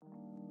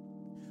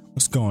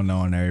What's going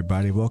on,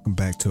 everybody? Welcome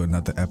back to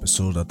another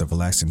episode of the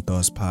Relaxing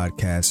Thoughts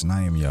Podcast, and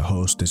I am your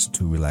host,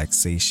 Digital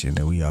Relaxation,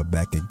 and we are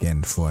back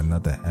again for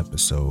another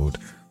episode.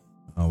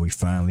 We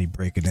finally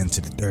break it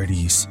into the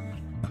 30s,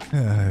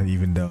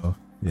 even though,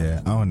 I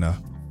don't know,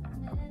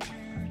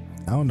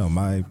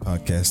 my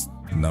podcast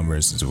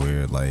numbers is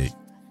weird. Like,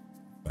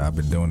 I've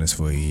been doing this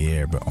for a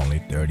year, but only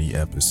 30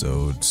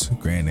 episodes.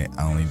 Granted,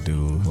 I only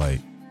do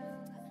like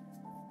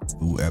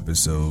 2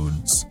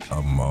 episodes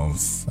a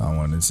month, I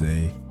want to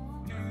say.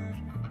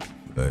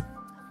 But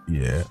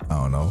yeah, I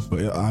don't know.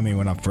 But I mean,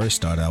 when I first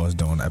started, I was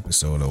doing an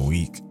episode a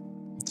week.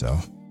 So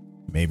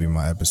maybe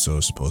my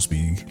episode's supposed to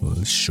be a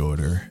little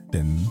shorter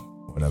than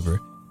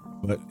whatever.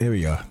 But here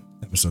we are,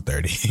 episode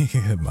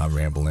 30. My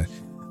rambling.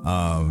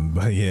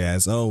 But yeah,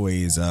 as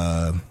always,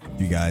 if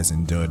you guys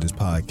enjoyed this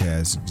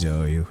podcast,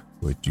 enjoy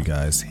what you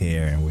guys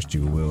hear and what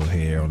you will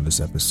hear on this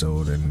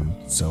episode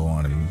and so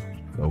on and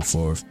so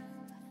forth.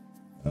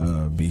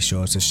 Be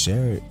sure to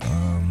share it.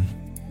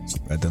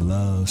 Spread the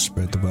love,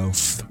 spread the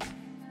wealth.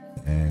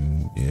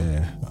 And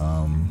I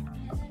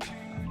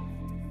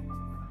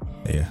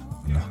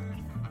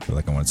feel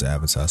like I wanted to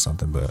advertise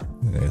something, but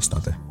it's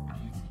not there.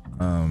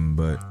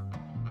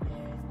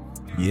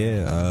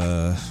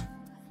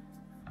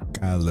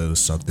 Got a little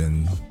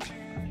something.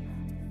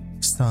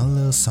 It's not a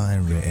little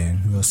sign written.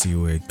 We'll see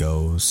where it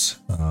goes.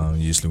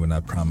 Usually when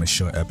I promise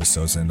short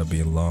episodes end up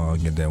being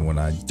long, and then when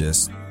I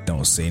just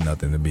don't say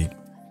nothing, it'll be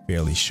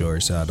fairly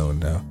short, so I don't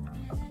know.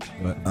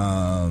 But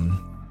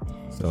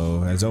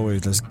so as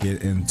always, let's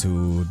get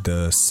into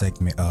the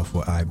segment of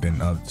what I've been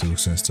up to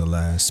since the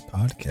last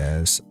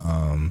podcast.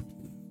 I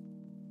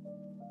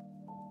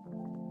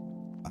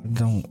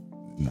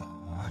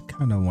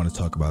kind of want to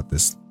talk about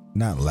this,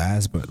 not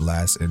last, but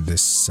last in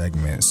this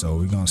segment. So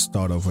we're going to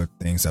start off with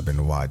things I've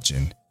been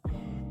watching.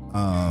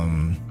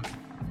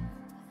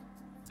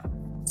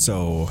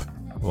 So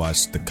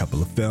watched a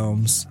couple of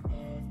films.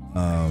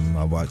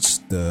 I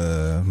watched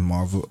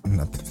Marvel.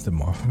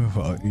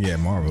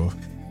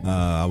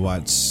 I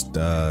watched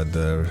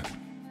the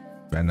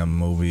Venom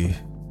movie,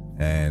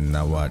 and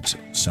I watched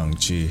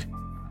Shang-Chi.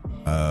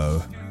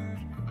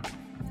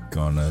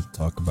 Gonna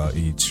talk about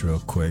each real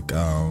quick.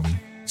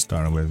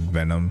 Starting with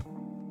Venom.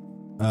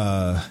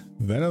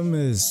 Venom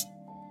is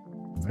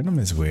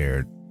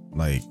weird,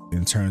 like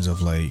in terms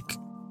of like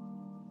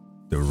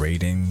the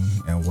rating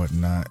and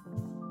whatnot.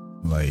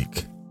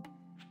 Like,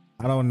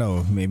 I don't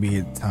know,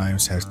 maybe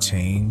times have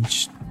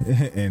changed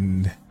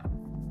and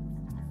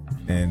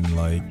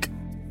like,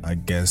 I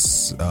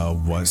guess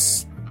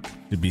what's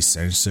to be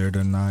censored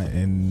or not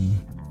in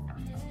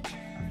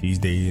these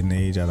day and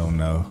age. I don't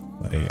know.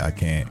 Like, I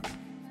can't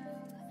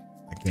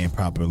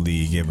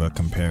properly give a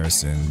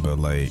comparison, but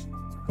like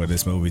for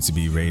this movie to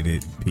be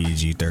rated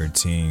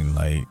PG-13,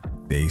 like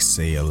they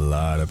say a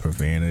lot of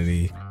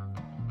profanity.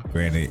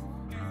 Granted,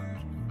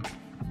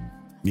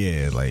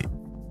 like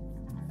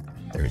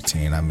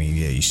 13. I mean,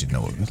 you should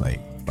know it.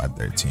 Like by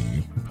 13,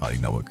 you probably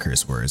know what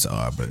curse words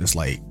are, but it's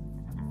like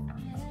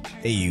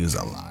they use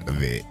a lot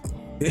of it.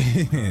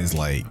 It's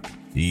like,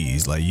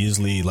 geez, like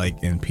usually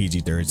like in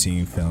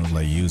PG-13 films,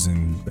 like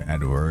using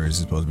bad words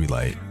is supposed to be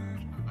like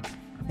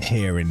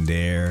here and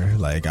there.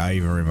 Like I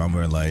even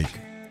remember like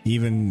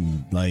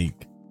even like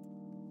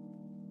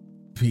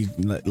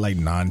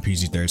non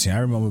PG-13. I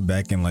remember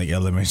back in like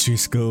elementary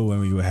school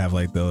when we would have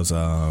like those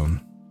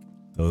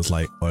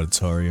like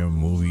auditorium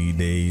movie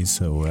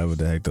days or whatever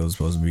the heck those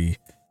supposed to be.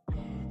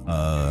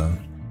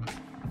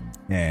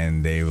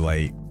 And they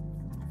like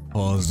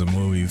pause the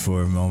movie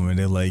for a moment.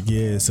 They're like,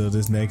 yeah, so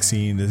this next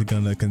scene is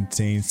gonna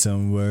contain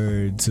some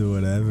words or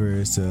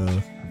whatever, so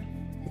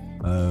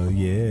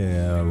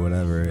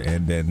whatever.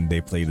 And then they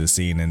play the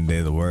scene and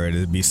then the word,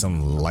 it'd be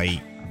some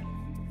light,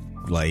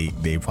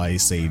 like they probably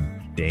say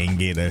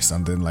dang it or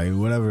something, like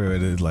whatever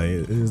it is.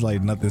 Like it's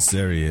like nothing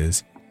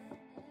serious,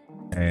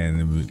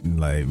 and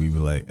like we were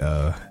like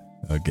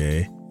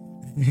okay.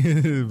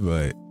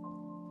 But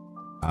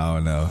I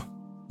don't know,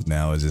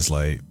 now it's just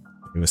like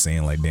they were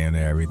saying like damn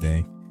near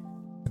everything.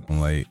 I'm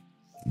like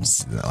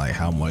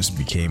how much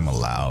became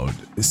allowed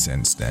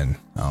since then,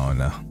 I don't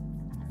know.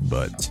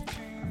 But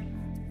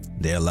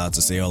they're allowed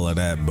to say all of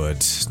that,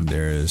 but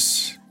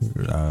there's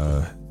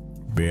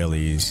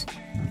barely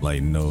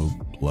like no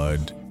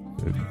blood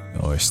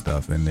or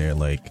stuff in there,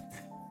 like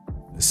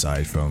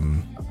aside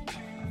from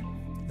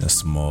a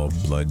small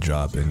blood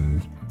drop,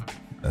 and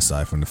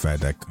aside from the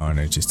fact that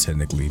Carnage is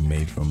technically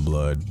made from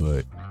blood,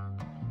 but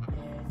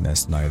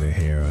that's neither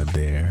here or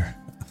there.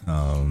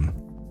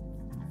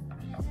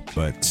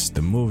 But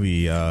the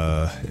movie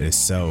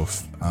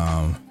itself,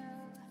 I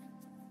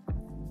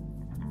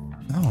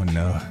don't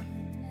know.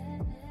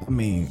 I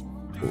mean,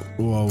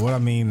 well, what I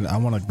mean, I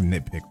want to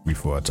nitpick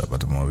before I talk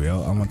about the movie. I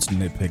want to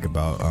nitpick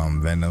about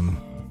Venom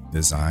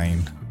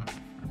design.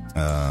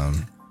 I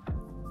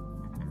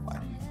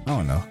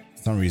don't know.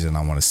 For some reason,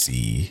 I want to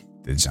see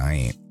the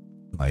giant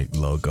like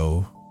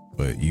logo,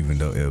 but even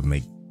though it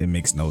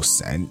makes no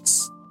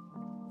sense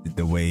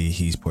the way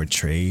he's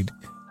portrayed,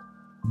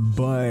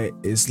 but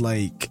it's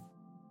like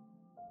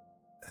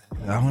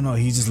I don't know,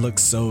 he just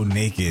looks so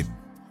naked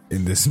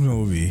in this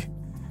movie.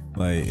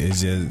 Like,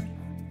 it's just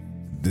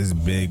this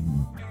big,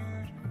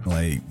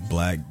 like,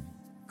 black,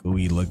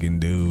 gooey looking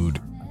dude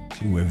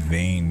with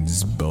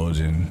veins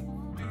bulging.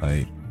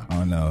 Like, I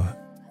don't know.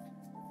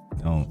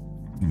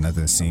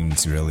 Nothing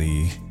seems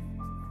really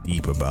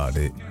deep about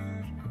it.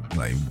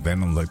 Like,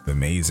 Venom looked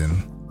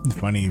amazing.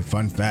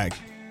 Fun fact,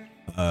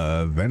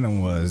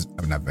 Venom was,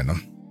 I mean, not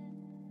Venom.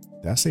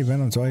 Did I say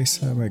Venom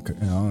twice? I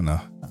don't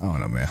know,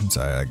 man. I'm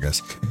sorry, I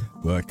guess.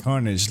 But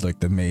Carnage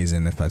looked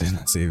amazing if I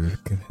didn't say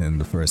him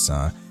the first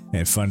time.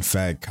 And fun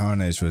fact,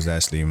 Carnage was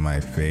actually my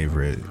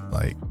favorite,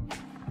 like,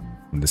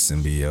 the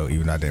symbiote,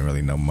 even though I didn't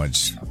really know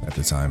much at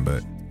the time,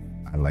 but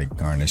I like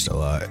Carnage a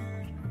lot.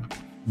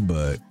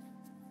 But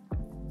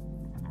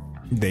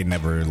they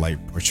never,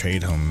 like,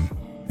 portrayed him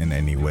in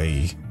any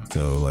way.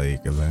 So,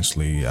 like,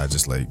 eventually I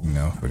just, like,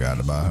 forgot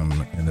about him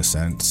in a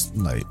sense.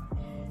 Like,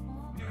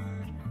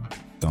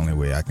 the only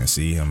way I can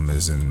see him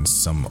is in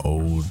some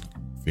old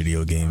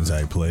video games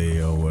I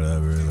play or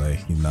whatever.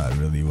 Like, he not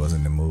really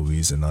wasn't in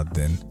movies or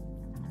nothing.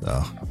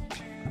 So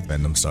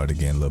Venom started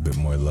getting a little bit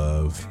more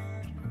love.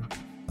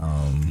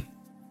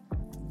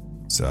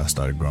 So I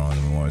started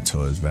growing more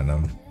towards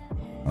Venom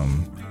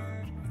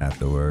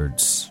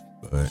afterwards.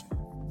 But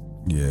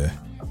yeah.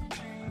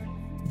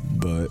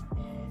 But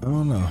I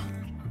don't know.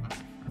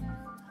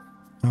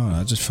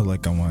 I just feel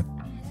like I want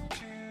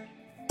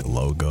the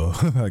logo,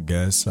 I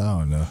guess. I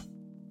don't know.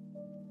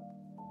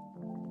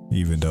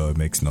 Even though it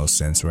makes no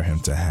sense for him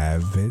to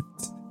have it.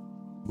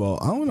 Well,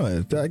 I don't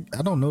know.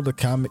 I don't know the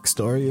comic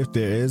story, if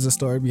there is a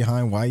story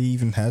behind why he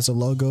even has a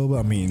logo. But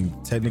I mean,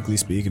 technically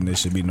speaking, there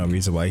should be no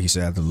reason why he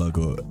should have the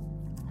logo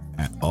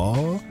at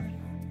all.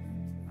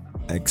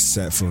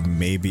 Except for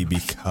maybe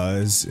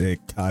because it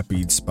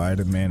copied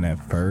Spider-Man at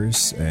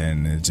first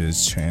and it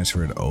just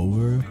transferred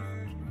over.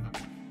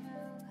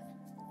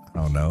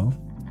 I don't know.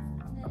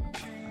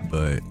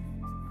 But,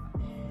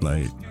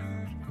 like,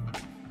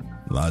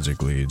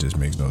 logically, it just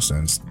makes no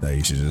sense that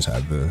he should just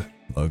have the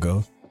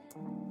logo.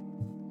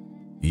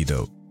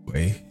 Either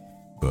way.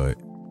 But,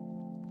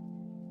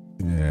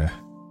 yeah,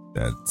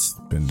 that's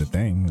been the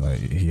thing. Like,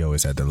 he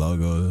always had the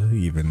logo.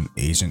 Even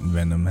Agent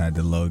Venom had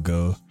the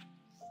logo.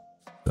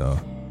 So,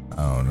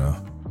 I don't know.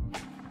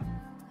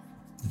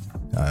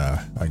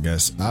 I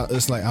guess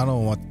it's like, I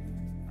don't want,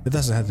 it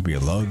doesn't have to be a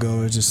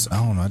logo. It's just, I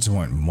don't know, I just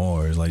want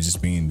more. It's like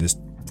just being this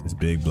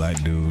big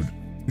black dude.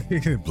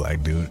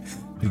 Black dude.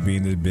 Just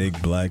being this big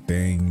black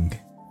thing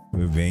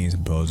with veins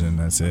bulging.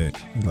 That's it.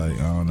 Like,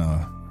 I don't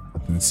know.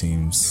 Nothing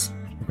seems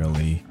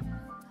really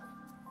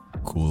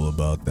cool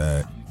about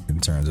that in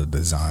terms of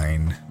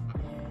design.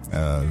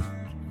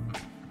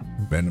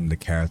 Venom the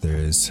character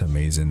is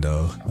amazing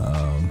though.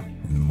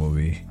 In the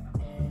movie,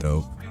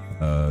 dope.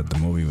 The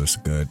movie was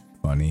good,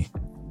 funny,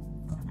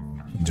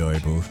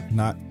 enjoyable.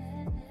 Not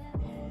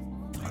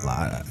a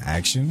lot of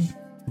action,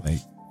 like,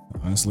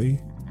 honestly.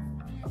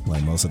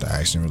 Like, most of the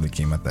action really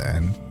came at the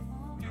end.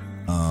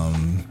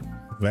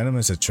 Venom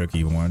is a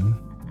tricky one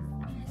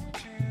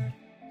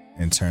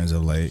in terms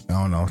of, like, I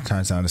don't know,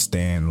 trying to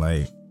understand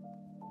like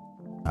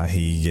how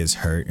he gets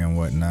hurt and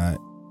whatnot.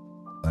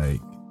 Like,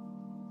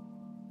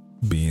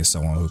 being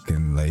someone who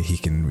can, like, he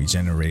can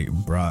regenerate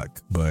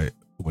Brock, but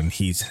when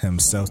he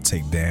himself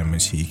take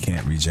damage, he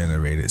can't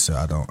regenerate it. So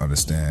I don't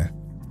understand.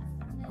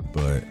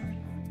 But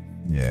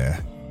yeah,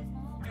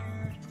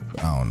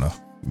 I don't know.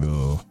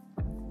 We'll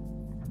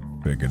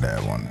figure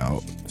that one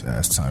out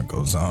as time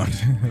goes on.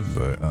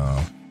 But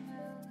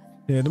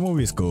yeah, the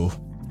movie is cool.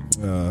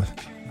 I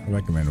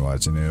recommend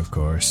watching it, of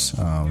course.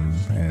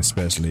 And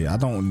especially, I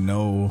don't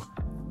know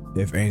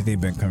if anything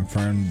been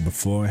confirmed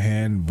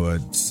beforehand, but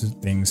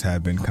things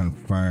have been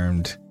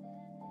confirmed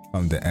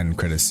from the end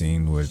credit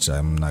scene, which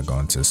I'm not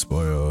going to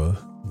spoil.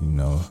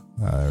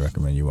 I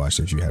recommend you watch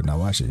it if you have not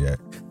watched it yet.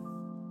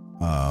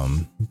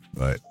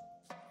 But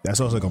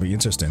that's also gonna be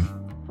interesting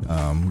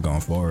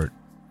going forward.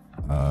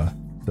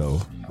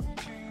 So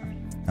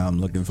I'm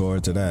looking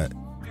forward to that.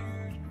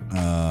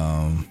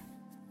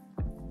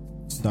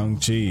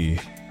 Shang-Chi,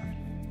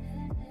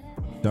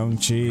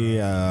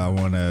 I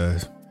want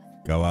to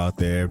go out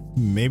there.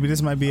 Maybe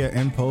this might be an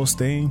impulse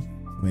thing.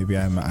 Maybe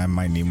I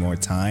might need more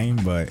time,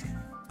 but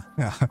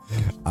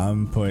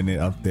I'm putting it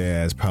up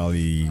there as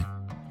probably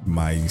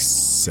my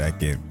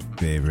second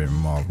favorite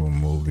Marvel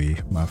movie.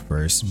 My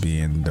first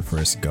being the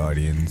first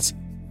Guardians.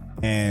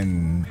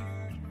 And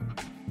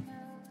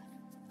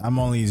I'm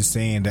only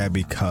saying that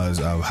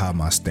because of how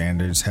my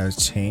standards have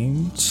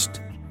changed.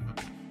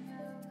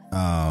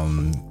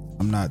 I'm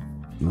not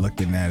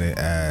looking at it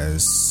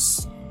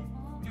as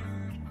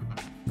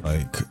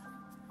like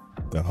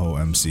the whole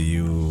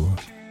MCU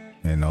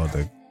and all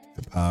the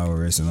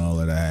powers and all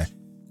of that.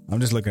 I'm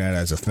just looking at it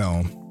as a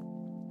film.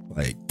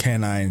 Like,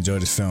 can I enjoy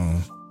this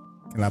film?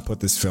 Can I put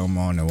this film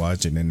on and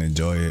watch it and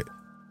enjoy it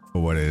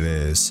for what it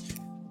is?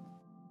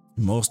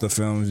 Most of the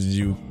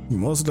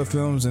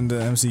films in the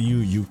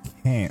MCU you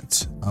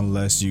can't,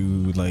 unless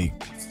you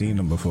like seen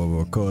them before. But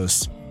of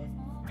course,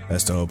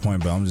 that's the whole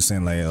point. But I'm just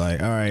saying,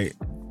 like, all right,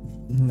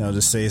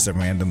 just say it's a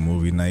random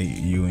movie night,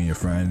 you and your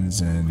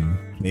friends, and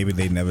maybe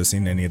they never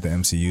seen any of the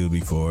MCU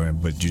before,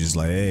 but you just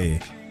like, hey,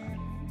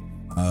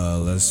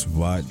 let's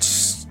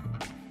watch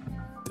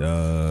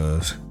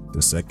the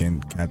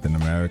second Captain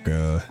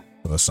America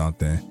or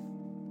something,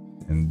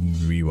 and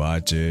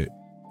rewatch it.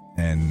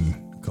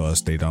 And of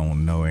course, they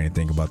don't know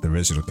anything about the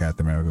original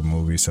Captain America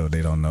movie, so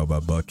they don't know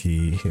about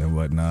Bucky and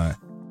whatnot.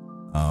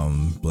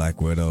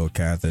 Black Widow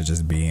character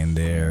just being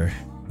there.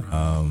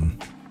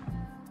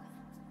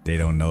 They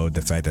don't know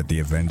the fact that the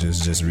Avengers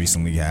just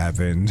recently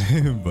happened,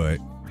 but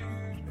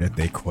if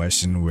they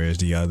question where's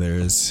the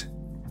others,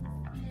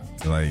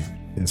 like,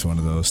 it's one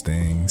of those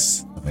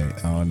things.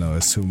 Like, I don't know,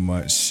 it's too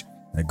much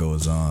that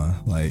goes on.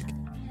 Like,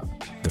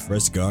 the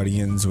first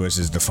Guardians, which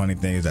is the funny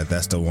thing, is that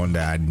that's the one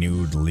that I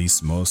knew the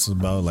least most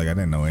about. Like, I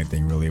didn't know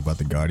anything really about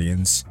the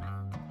Guardians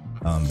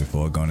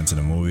before going into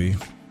the movie,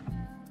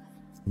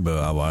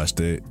 but I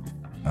watched it.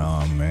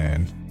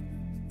 Man,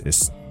 it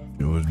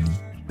was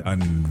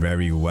done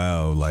very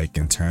well, like,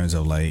 in terms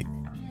of, like,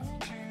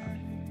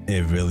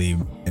 it really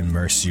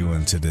immersed you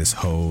into this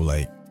whole,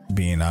 like,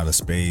 being out of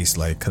space,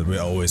 like, because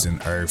we're always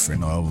in Earth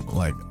and all,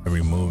 like,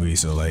 every movie,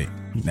 so, like,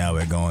 now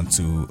we're going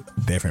to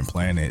different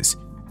planets,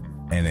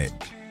 and it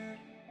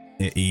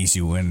eases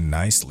you in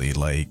nicely.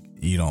 Like,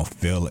 you don't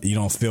feel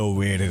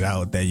weirded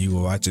out that you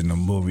were watching a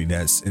movie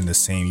that's in the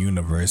same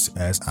universe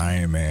as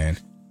Iron Man,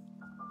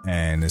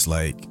 and it's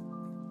like,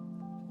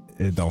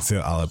 it don't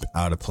feel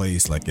out of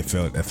place. Like, it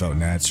felt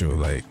natural.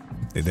 Like,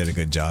 they did a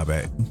good job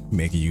at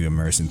making you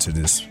immerse into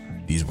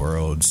these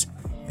worlds,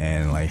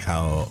 and like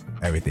how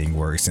everything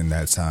works in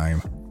that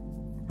time.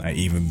 Like,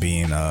 even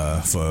being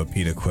for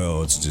Peter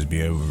Quill to just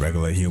be a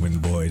regular human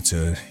boy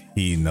to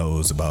he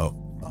knows about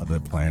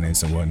other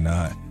planets and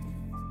whatnot.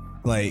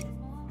 Like,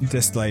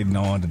 just like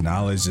knowing the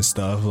knowledge and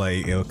stuff.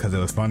 Like, because it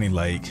was funny.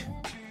 Like,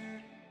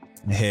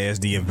 here's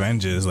the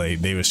Avengers. Like,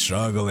 they were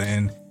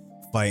struggling,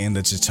 fighting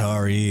the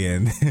Chitauri,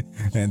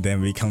 and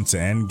then we come to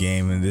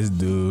Endgame, and this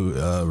dude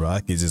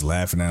Rocky just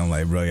laughing at him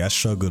like, bro, I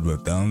struggled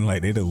with them.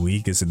 Like, they're the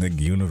weakest in the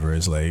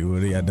universe. Like,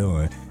 what are y'all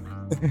doing?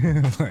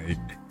 Like,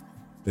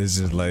 it's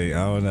just like,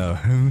 I don't know.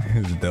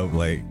 It's dope,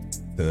 like,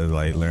 to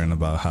like learn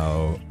about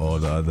how all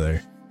the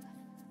other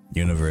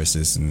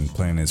universes and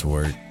planets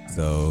work.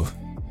 So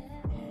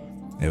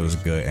it was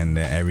good, and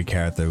then every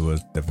character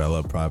was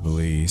developed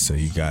properly, so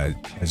you got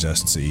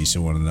adjusted to each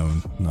one of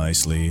them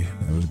nicely.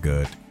 It was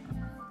good.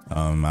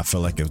 I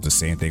feel like it was the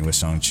same thing with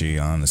Shang-Chi,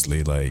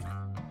 honestly. Like,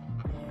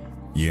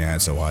 you didn't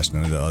have to watch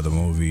none of the other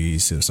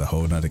movies. It was a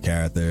whole nother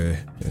character.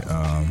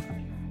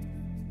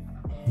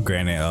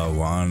 Granted,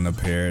 Wong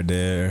appeared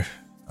there,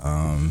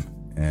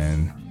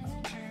 and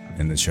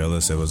in the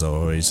trailers it was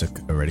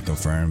already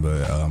confirmed,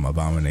 but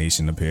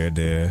Abomination appeared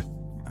there.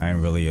 I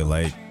didn't really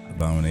like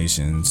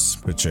Abomination's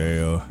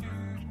portrayal,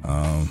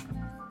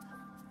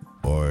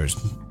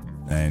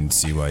 and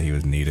see why he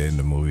was needed in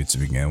the movie to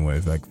begin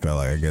with. I felt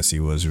like, I guess he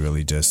was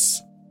really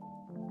just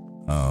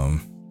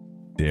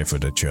there for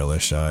the trailer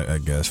shot, I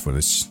guess, for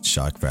the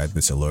shock factor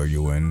to lure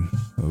you in,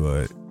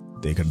 but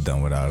they could have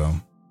done without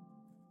him.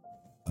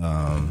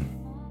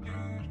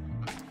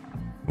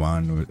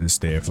 Juan is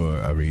there for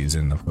a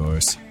reason, of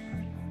course,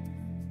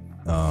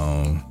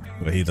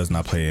 but he does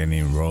not play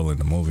any role in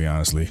the movie,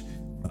 honestly.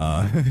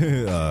 I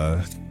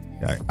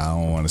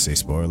don't want to say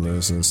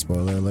spoilers or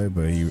spoiler alert,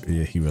 but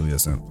he really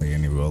doesn't play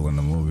any role in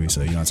the movie,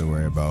 so you don't have to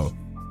worry about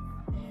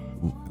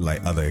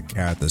like other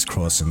characters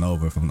crossing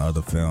over from the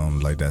other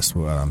films. Like, that's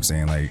what I'm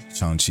saying. Like,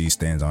 Shang-Chi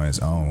stands on his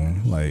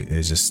own. Like,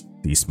 it's just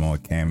these small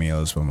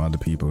cameos from other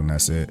people, and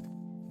that's it.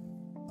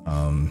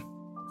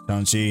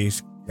 Shang-Chi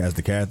as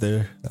the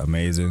character,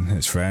 amazing.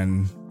 His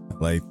friend,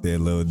 like their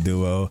little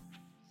duo,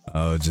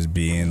 just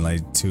being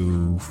like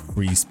two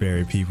free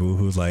spirit people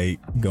who like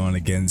going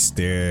against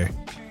their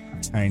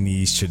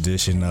Chinese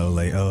tradition of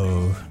like,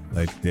 oh,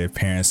 like their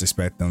parents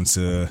expect them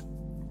to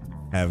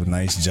have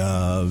nice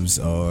jobs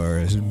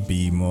or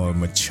be more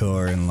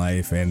mature in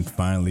life and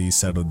finally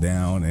settle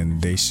down,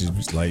 and they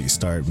should like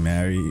start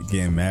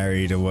getting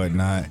married or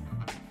whatnot.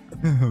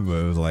 But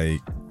it was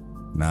like,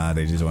 nah,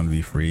 they just want to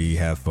be free,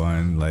 have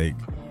fun. Like,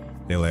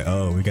 they're like,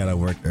 oh, we gotta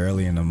work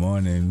early in the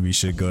morning, we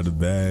should go to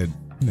bed.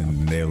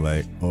 And they're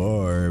like,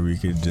 or we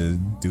could just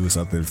do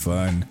something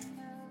fun.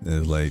 It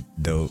was like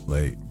dope,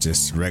 like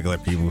just regular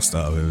people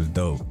stuff. It was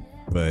dope.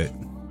 But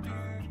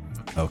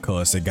of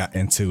course, it got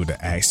into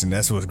the action.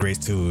 That's what's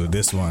great too.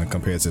 This one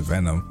compared to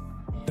Venom,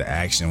 the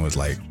action was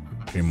like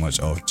pretty much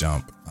off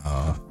jump.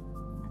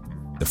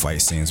 The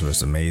fight scenes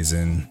was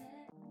amazing.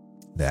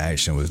 The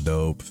action was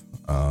dope.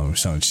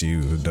 Shang-Chi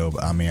was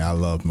dope. I mean, I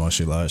love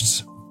martial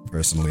arts.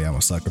 Personally, I'm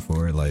a sucker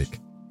for it.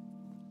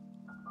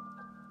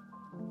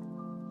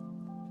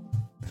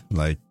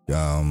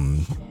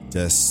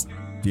 Just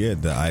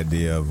the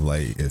idea of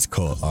like, it's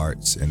called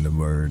arts in the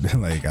word.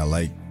 Like, I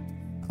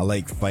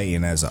like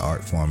fighting as an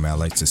art form. I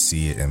like to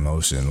see it in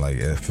motion. Like,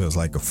 it feels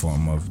like a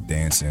form of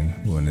dancing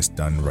when it's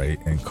done right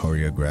and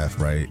choreographed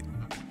right.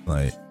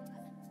 Like,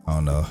 I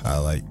don't know, I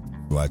like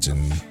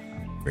watching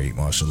great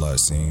martial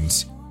arts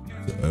scenes.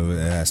 So it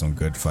had some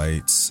good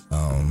fights.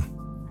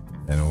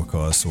 And of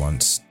course,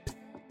 once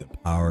the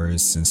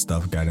powers and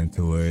stuff got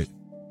into it,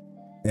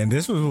 and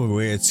this was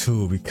weird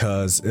too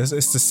because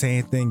it's the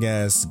same thing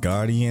as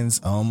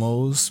Guardians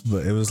almost,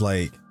 but it was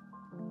like,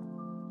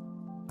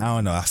 I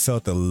don't know, I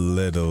felt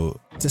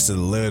just a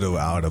little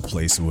out of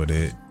place with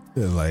it.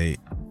 Like,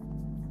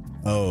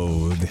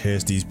 oh,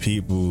 here's these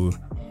people,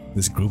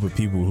 this group of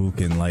people who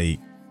can like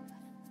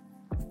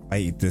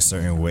fight this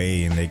certain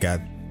way, and they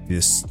got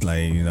this,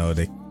 like, you know,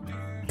 they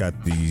got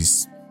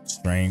these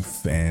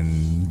strength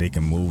and they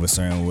can move a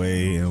certain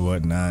way and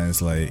whatnot.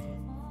 It's like,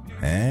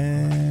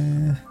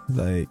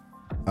 like,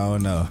 I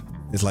don't know.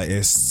 It's like,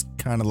 it's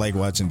kind of like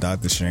watching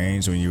Doctor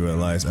Strange when you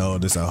realize, oh,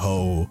 there's a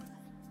whole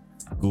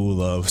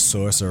school of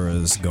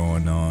sorcerers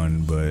going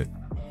on, but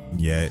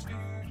yet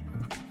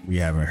we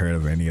haven't heard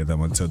of any of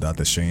them until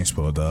Doctor Strange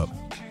pulled up.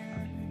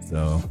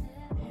 So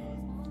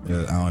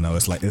I don't know.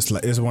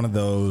 It's one of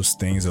those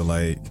things of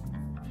like,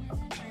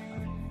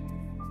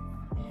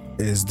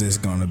 is this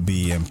gonna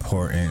be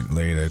important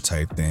later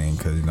type thing?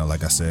 Because, you know,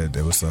 like I said,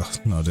 there was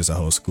there's a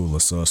whole school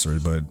of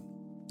sorcerers, but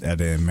that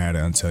didn't matter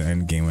until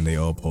Endgame when they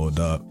all pulled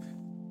up.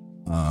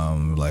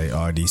 Like,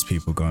 are these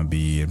people gonna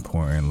be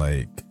important?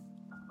 Like,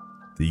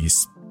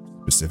 these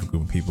specific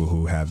group of people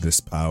who have this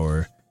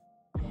power.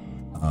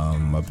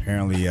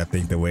 Apparently, I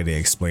think the way they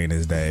explain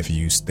is that if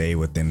you stay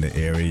within the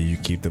area, you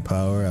keep the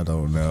power. I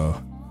don't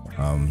know.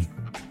 I'm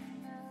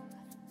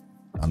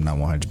not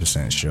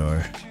 100%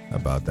 sure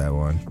about that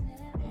one,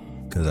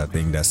 because I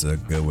think that's a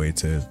good way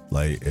to,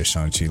 like, if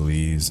Shang-Chi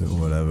leaves or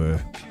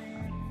whatever,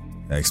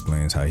 that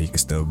explains how he could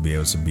still be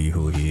able to be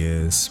who he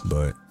is.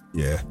 But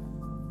yeah,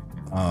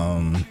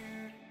 I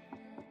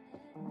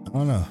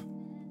don't know.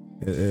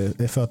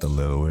 It felt a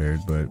little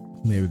weird, but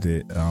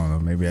maybe I don't know.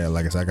 Maybe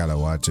like I said, I gotta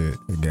watch it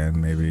again.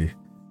 Maybe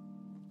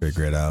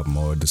figure it out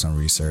more, do some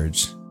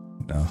research,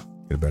 you know,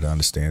 get a better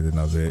understanding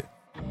of it.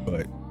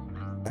 But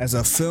as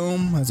a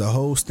film, as a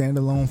whole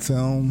standalone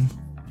film,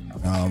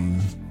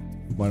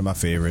 one of my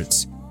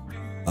favorites.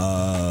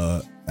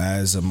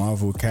 As a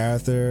Marvel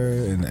character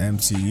in the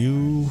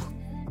MCU,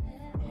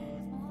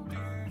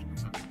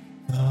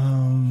 I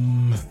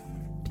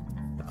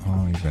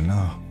don't even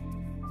know.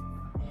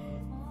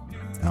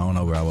 I don't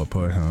know where I would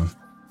put him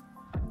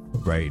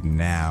right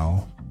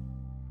now.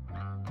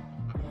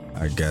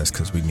 I guess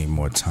because we need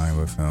more time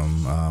with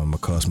him.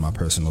 Of course, my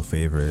personal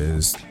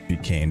favorite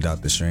became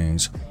Doctor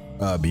Strange.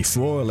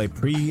 Before, like,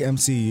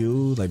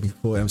 pre-MCU, like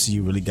before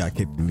MCU really got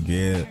kicked in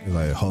gear,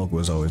 like, Hulk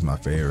was always my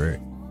favorite.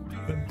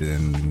 But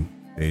then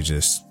they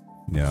just,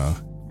 you know,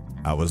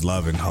 I was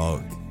loving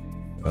Hulk,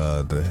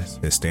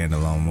 his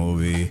standalone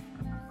movie.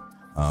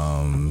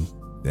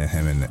 Then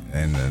him in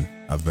the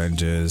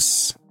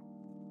Avengers,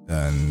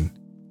 and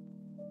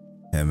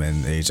him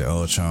in Age of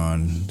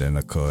Ultron. Then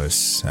of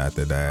course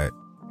after that,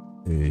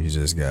 he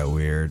just got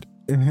weird,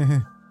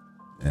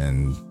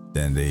 and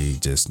then they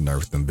just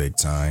nerfed him big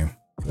time.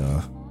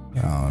 So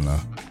I don't know.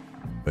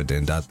 But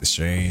then Doctor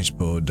Strange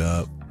pulled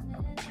up.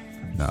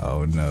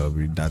 No,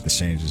 Doctor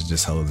Strange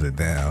just holds it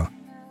down.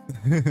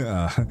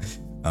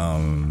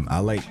 I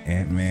like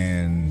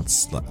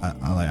Ant-Man's. I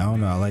don't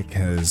know. I like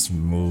his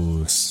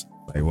moves.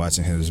 Like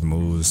watching his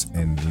moves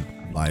in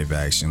live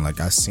action. Like,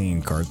 I've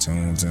seen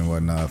cartoons and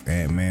whatnot of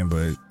Ant-Man,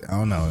 but I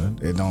don't know.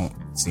 It don't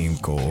seem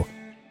cool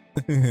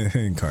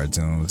in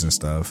cartoons and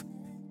stuff.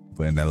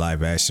 But in the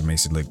live action,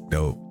 makes it look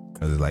dope,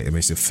 because like it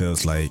makes it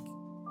feels like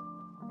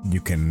you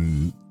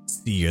can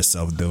see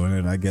yourself doing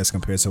it, I guess,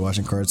 compared to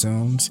watching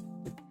cartoons.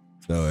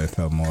 So it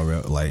felt more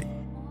real, like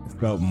it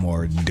felt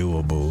more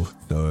doable.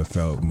 So it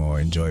felt more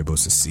enjoyable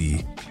to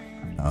see.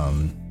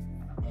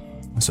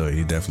 So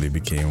he definitely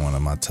became one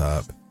of my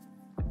top.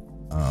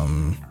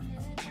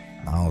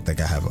 I don't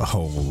think I have a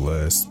whole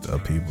list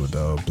of people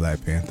though.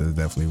 Black Panther is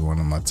definitely one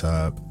of my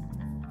top.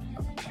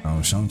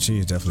 Shang-Chi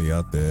is definitely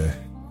out there.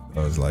 I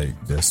was like,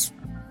 just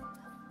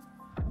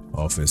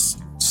off his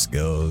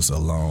skills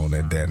alone,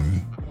 and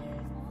then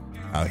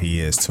how he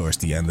is towards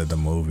the end of the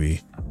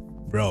movie,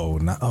 bro.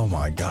 Oh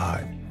my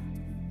god,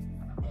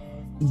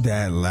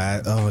 that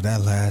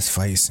last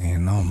fight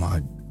scene. Oh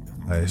my,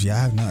 if y'all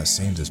have not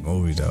seen this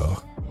movie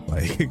though,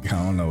 like,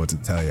 I don't know what to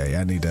tell y'all.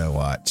 Y'all need to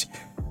watch.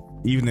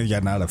 Even if y'all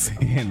not a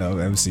fan of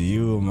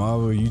MCU or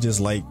Marvel, you just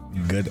like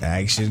good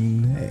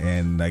action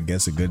and I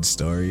guess a good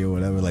story or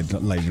whatever. Like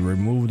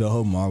remove the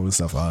whole Marvel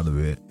stuff out of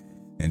it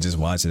and just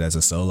watch it as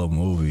a solo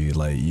movie.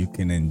 Like, you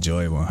can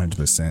enjoy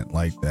 100%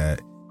 like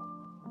that,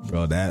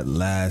 bro. That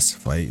last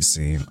fight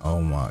scene, oh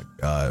my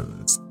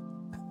god,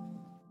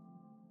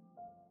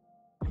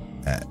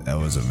 that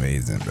was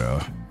amazing, bro.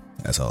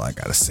 That's all I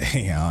gotta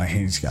say. I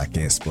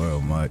can't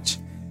spoil much.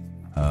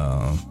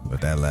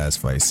 But that last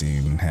fight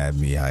scene had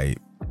me hype.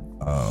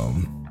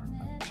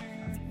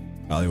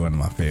 Probably one of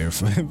my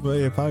favorite, but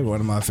yeah, probably one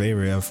of my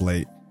favorite of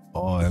like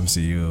all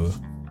MCU.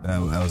 That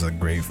was a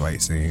great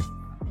fight scene.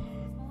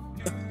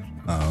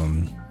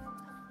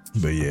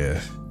 But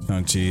yeah,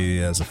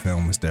 Shang-Chi as a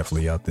film is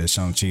definitely out there.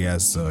 Shang-Chi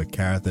as a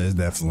character is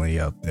definitely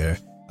out there.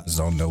 I just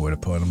don't know where to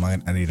put him. I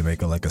need to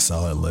make a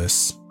solid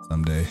list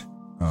someday.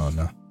 I don't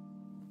know.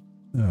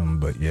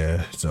 But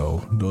yeah,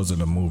 so those are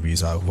the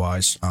movies I've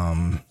watched.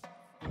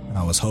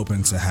 I was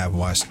hoping to have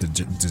watched the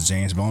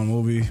James Bond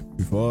movie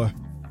before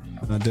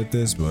I did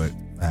this, but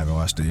I haven't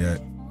watched it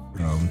yet.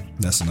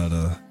 That's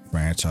another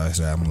franchise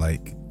that I'm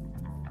like,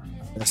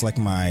 that's like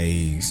my,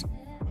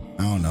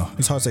 I don't know.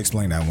 It's hard to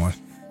explain that one.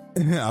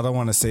 I don't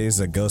want to say it's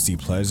a guilty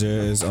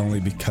pleasure. It's only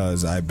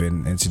because I've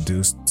been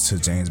introduced to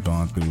James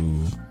Bond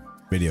through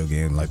video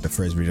game. Like the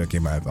first video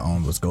game I ever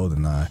owned was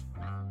GoldenEye,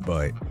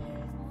 but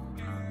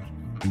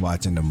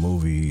watching the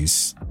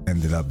movies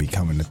ended up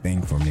becoming a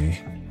thing for me.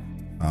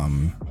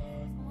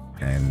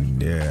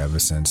 And yeah, ever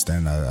since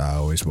then, I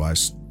always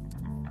watched,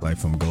 like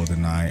from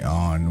GoldenEye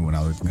on. When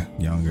I was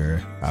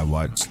younger, I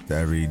watched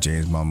every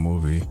James Bond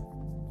movie.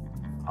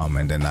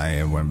 And then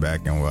I went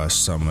back and watched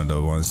some of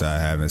the ones that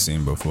I haven't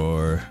seen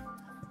before.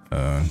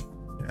 I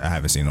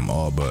haven't seen them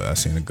all, but I've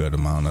seen a good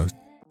amount of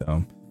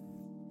them.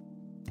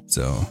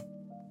 So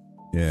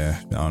yeah,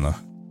 I don't know.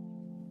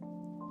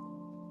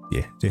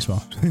 Yeah, James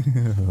Bond.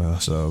 Well,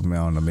 so I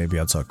don't know. Maybe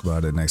I'll talk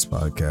about it next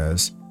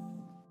podcast.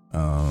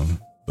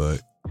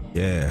 But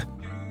yeah,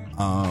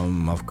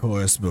 of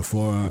course,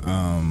 before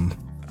I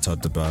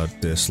talked about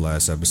this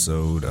last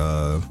episode,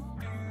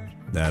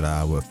 that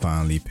I would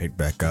finally pick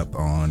back up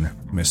on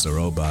Mr.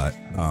 Robot.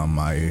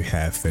 I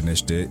have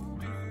finished it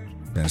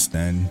since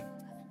then,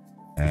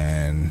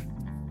 and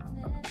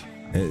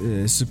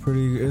it's a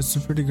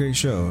pretty great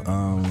show.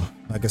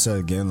 Like I said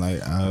again,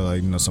 like I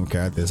like some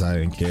characters I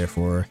didn't care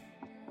for,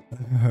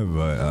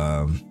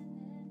 but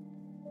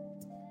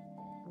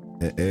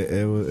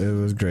it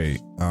was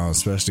great,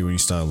 especially when you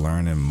start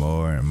learning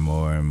more and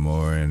more and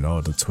more, and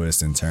all the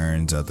twists and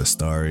turns of the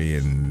story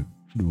and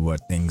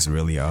what things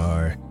really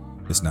are.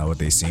 It's not what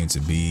they seem to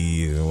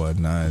be and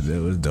whatnot. It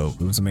was dope.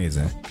 It was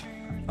amazing.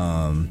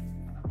 I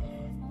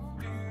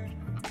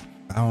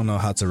don't know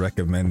how to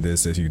recommend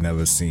this if you've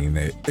never seen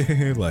it.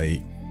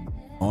 Like,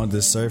 on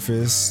the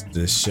surface,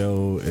 the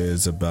show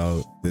is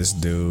about this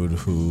dude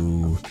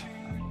who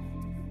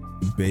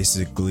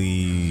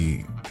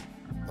basically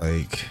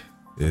like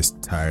is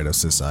tired of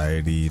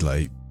society,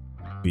 like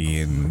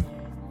being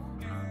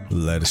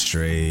led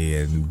astray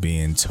and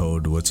being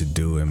told what to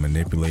do and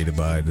manipulated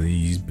by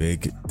these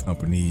big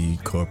company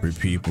corporate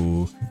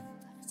people.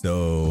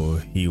 So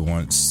he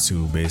wants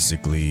to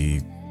basically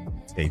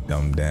take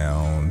them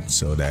down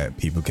so that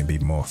people can be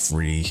more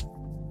free,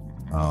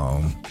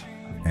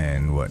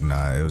 and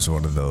whatnot. It was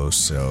one of those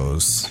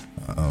shows.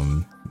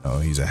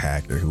 He's a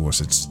hacker who wants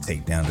to just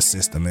take down the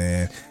system,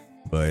 man.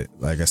 But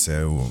like I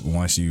said,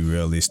 once you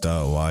really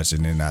start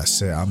watching it,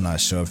 I'm not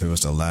sure if it was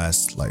the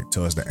last, like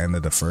towards the end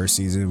of the first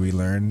season, we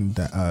learned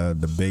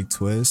the big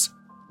twist.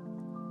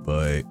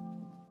 But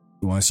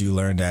once you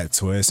learn that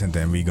twist, and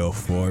then we go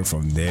forward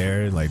from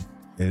there, like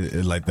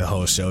it like the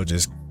whole show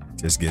just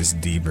gets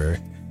deeper.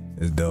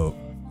 It's dope.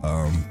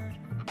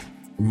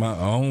 My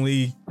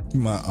only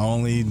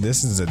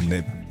this is a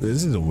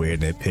weird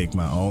nitpick.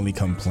 My only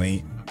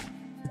complaint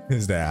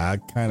is that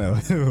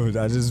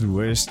I just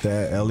wish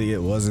that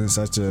Elliot wasn't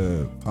such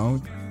a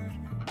punk.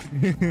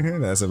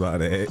 That's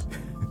about it.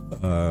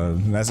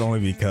 That's only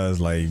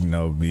because, like,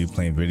 me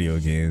playing video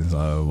games.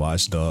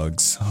 Watch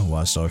Dogs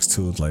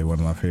 2 is like one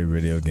of my favorite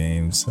video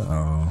games.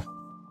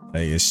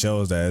 Like, it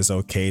shows that it's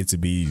okay to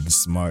be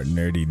smart,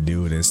 nerdy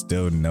dude and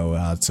still know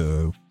how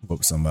to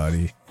whoop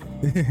somebody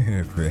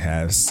if it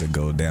has to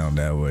go down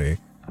that way.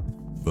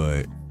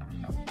 But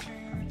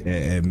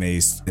it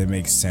makes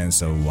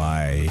sense of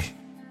why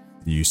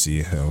you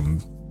see him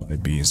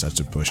like being such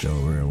a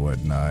pushover and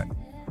whatnot,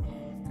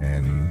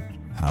 and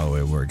how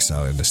it works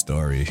out in the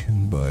story.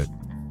 But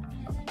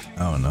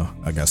I don't know,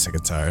 I got sick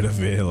and tired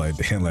of it. Like,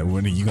 damn, like,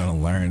 when are you gonna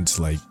learn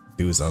to like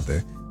do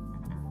something?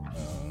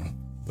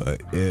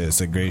 But yeah,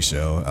 it's a great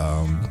show.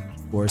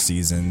 4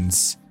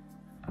 seasons.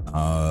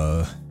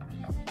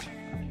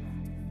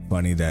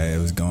 Funny that it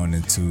was going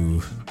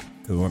into,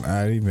 because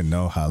I didn't even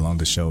know how long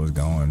the show was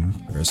going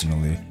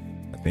personally.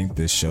 I think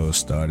this show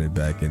started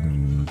back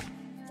in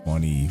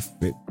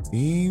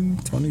 2015,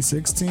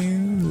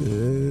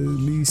 2016. Let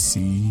me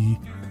see.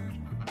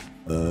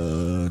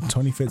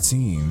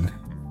 2015.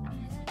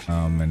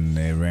 And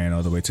they ran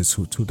all the way to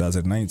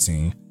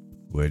 2019,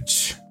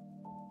 which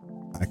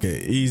I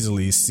could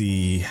easily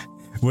see,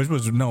 which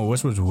was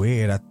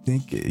weird. I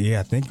think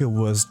it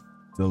was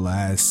the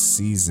last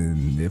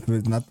season. If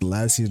it's not the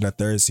last season, the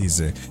third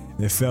season.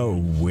 It felt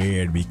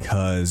weird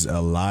because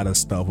a lot of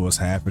stuff was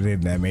happening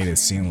that made it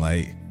seem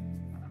like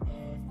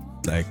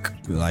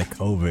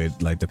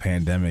COVID, like the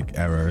pandemic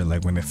era,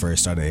 like when it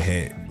first started to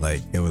hit,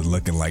 like it was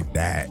looking like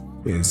that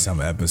in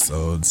some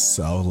episodes.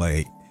 So I was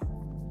like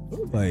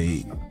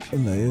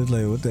it's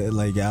like what the,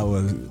 like I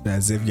was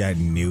as if y'all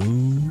knew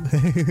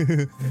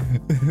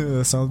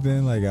or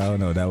something. Like, I don't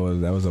know, that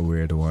was a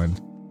weird one.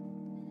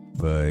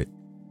 But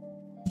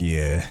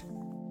yeah,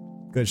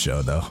 good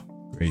show though,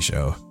 great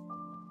show.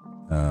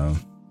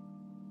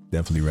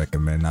 Definitely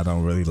recommend. I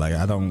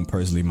don't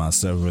personally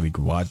myself really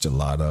watch a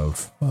lot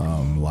of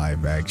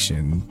live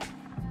action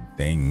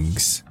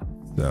things,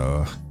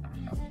 so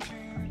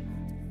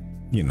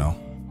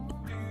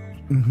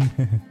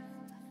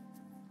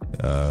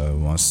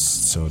Once,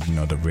 so you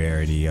know the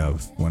rarity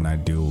of when I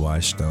do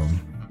watch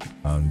them,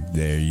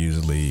 they're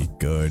usually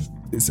good.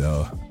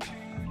 So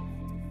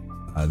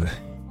I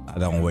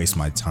don't waste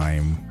my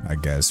time, I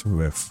guess,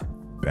 with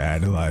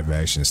bad live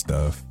action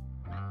stuff.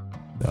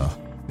 So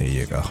there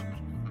you go.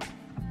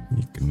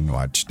 You can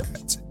watch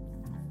that.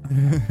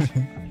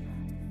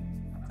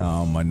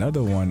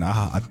 Another one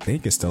I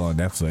think it's still on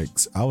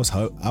Netflix. I was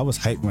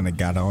hyped when it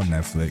got on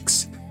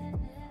Netflix.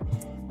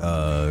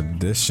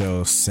 This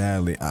show,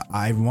 sadly,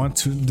 I want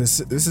to. This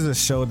is a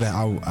show that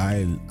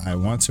I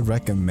want to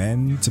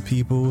recommend to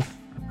people,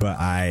 but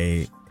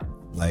it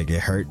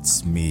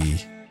hurts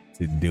me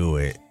to do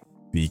it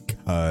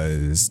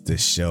because the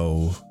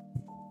show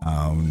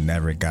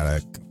never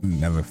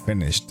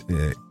finished.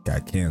 It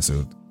got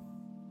canceled.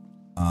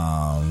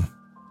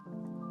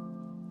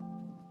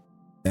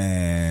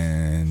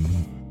 And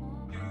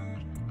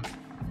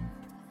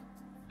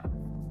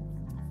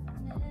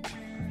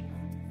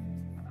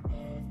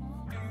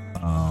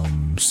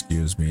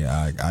excuse me,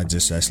 I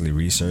just actually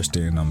researched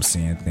it and I'm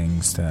seeing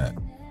things that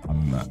I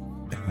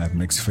have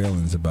mixed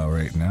feelings about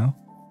right now.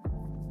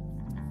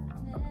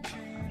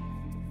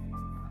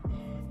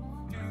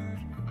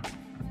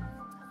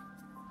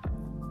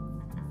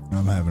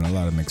 I'm having a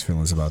lot of mixed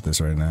feelings about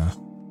this right now.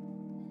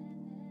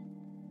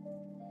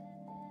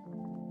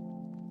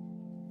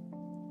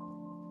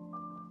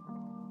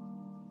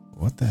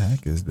 What the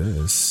heck is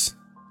this?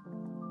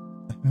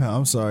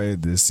 I'm sorry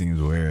if this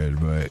seems weird,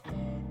 but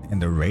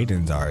and the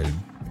ratings are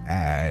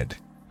bad.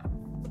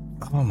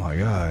 Oh my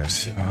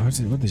gosh,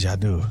 what did y'all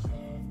do?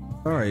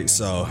 All right,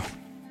 so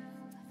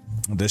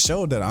the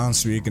show that I'm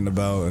speaking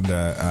about and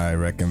that I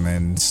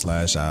recommend /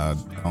 I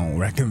don't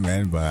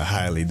recommend, but I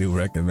highly do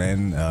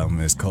recommend,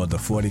 is called The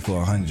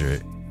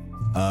 4400.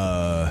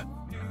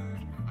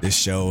 This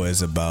show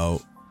is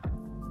about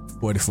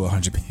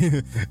 4,400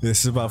 people.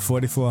 This is about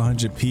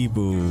 4,400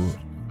 people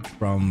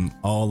from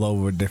all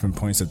over different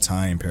points of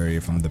time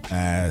period, from the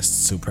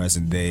past to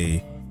present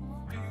day,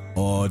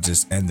 all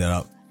just ended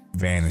up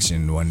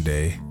vanishing one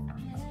day.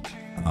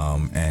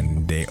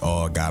 And they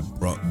all got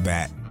brought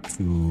back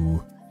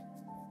to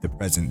the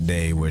present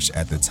day, which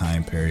at the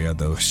time period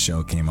the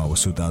show came out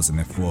was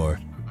 2004.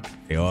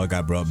 They all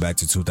got brought back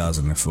to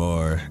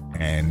 2004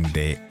 and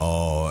they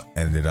all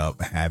ended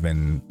up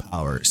having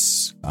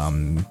powers.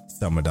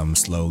 Some of them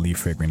slowly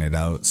figuring it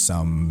out,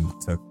 some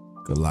took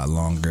a lot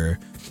longer,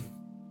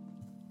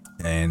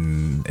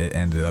 and it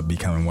ended up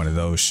becoming one of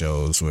those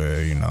shows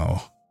where, you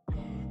know,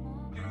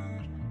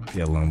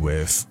 dealing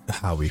with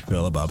how we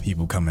feel about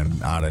people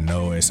coming out of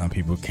nowhere. Some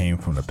people came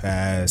from the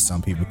past,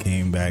 some people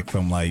came back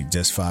from like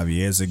just 5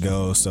 years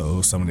ago,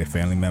 so some of their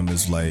family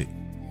members like,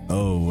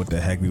 oh, what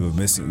the heck, we were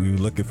missing, we were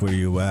looking for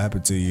you, what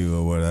happened to you,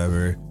 or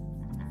whatever.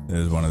 It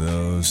was one of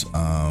those.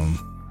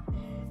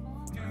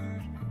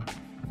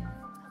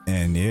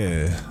 And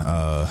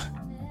yeah,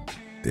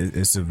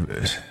 it's a,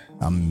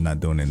 I'm not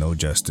doing it no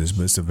justice,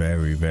 but it's a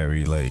very,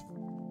 very like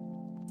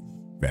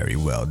very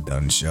well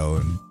done show,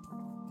 and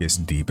gets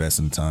deep at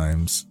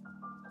sometimes.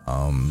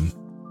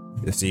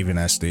 It's even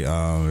actually,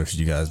 if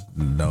you guys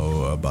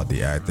know about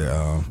the actor,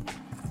 I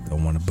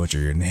don't want to butcher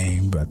your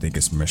name, but I think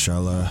it's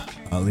Mahershala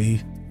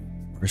Ali.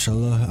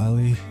 Mahershala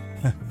Ali.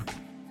 I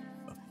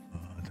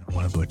don't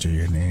want to butcher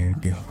your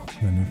name.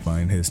 Let me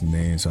find his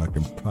name so I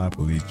can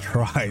properly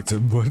try to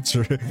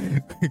butcher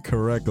it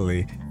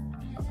correctly.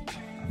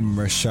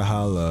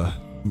 Mahershala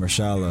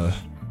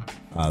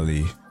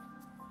Ali.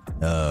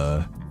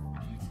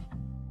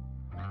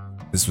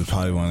 This was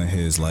probably one of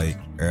his like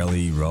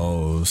early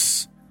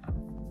roles,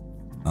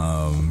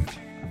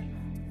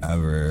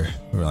 ever,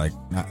 or like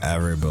not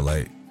ever, but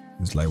like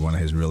it's like one of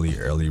his really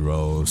early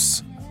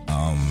roles,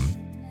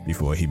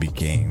 before he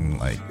became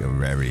like a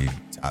very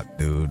top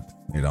dude,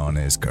 you know, in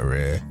his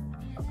career.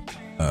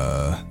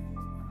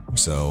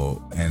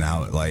 So, and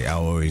I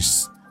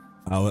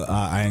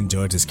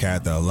enjoyed his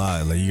character a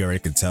lot. Like you already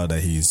could tell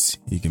that he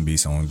can be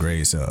someone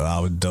great. So I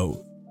was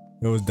dope.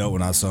 It was dope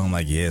when I saw him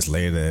like years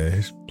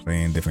later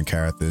playing different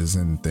characters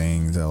and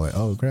things. I was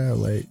like, oh crap,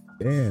 like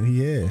damn,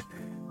 yeah.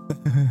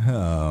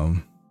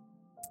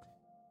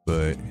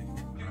 But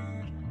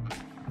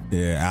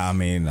yeah, I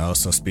mean,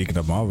 also speaking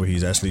of Marvel,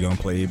 he's actually gonna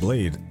play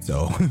Blade.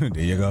 So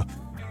there you go.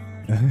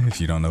 If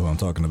you don't know who I'm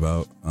talking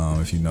about,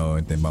 if you know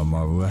anything about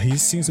Marvel, he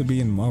seems to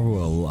be in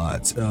Marvel a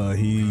lot.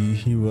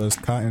 He was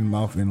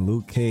Cottonmouth in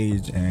Luke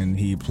Cage, and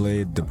he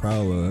played the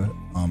Prowler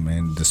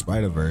in the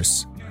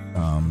Spider-Verse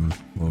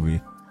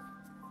movie.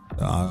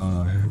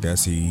 I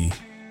guess he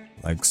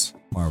likes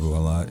Marvel a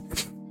lot.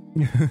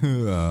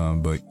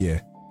 But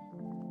yeah,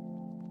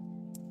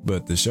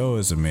 but the show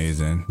is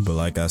amazing. But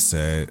like I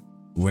said,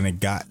 when it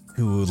got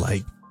to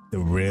like the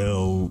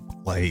real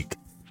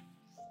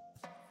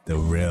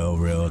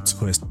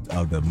twist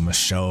of the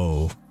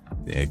show,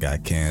 it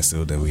got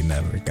canceled and we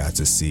never got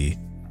to see.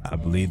 I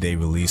believe they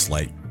released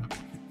like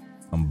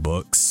some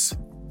books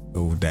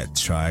that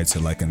tried to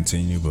like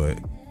continue, but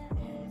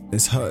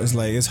it's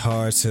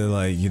hard to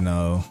like, you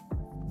know,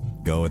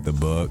 go with the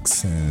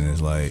books, and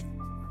it's like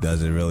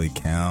does it really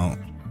count?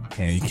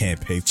 And you can't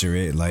picture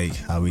it like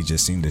how we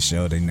just seen the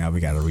show, then now we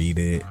gotta read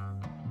it.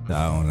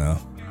 I don't know.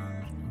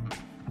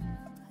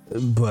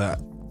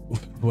 But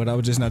what I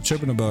was just not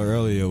tripping about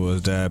earlier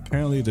was that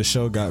apparently the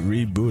show got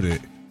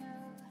rebooted.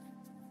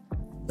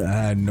 I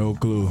had no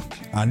clue.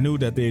 I knew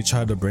that they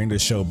tried to bring the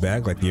show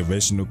back, like the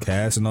original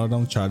cast and all of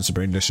them tried to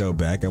bring the show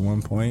back at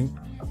one point.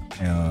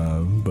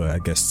 But I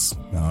guess,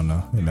 I don't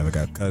know, it never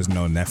got, cause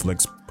no,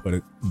 Netflix put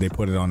it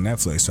on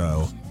Netflix,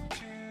 so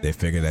they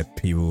figured that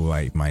people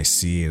might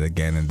see it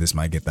again and this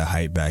might get the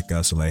hype back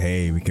up. So like,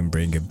 hey, we can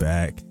bring it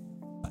back.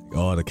 Like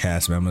all the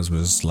cast members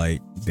was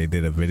like, they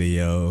did a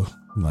video,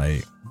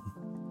 like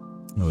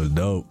it was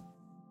dope,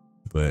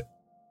 but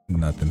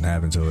nothing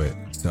happened to it.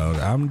 So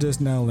I'm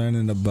just now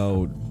learning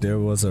about there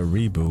was a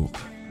reboot,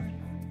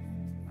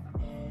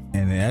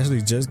 and it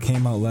actually just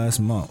came out last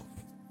month.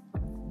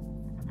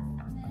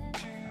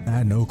 I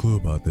had no clue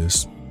about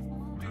this,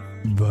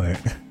 but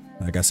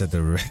like I said,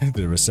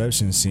 the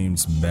reception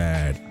seems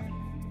bad.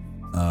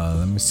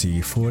 Let me see.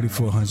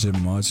 4,400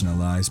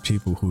 marginalized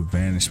people who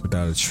vanished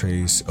without a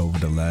trace over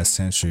the last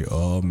century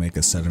all make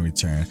a sudden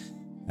return,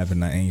 having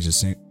not aged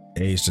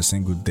a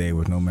single day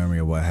with no memory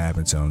of what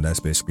happened to them. That's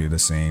basically the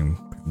same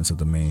premise of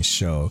the main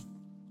show,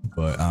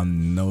 but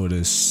I'm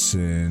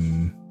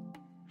noticing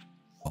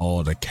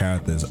all the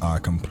characters are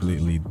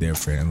completely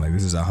different. Like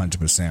this is 100%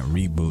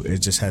 reboot. It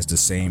just has the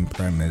same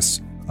premise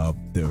of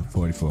the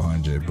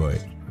 4,400,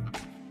 but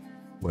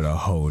with a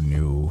whole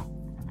new,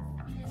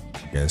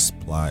 I guess,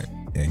 plot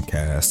and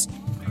cast.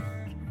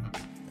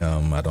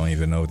 I don't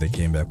even know if they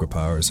came back with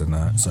powers or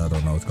not, so I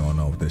don't know what's going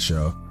on with this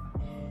show.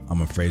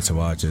 I'm afraid to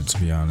watch it, to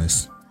be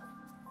honest.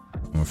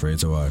 I'm afraid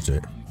to watch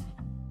it.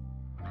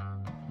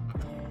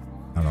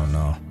 I don't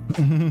know.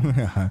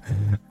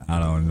 I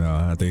don't know.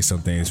 I think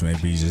some things may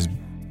be just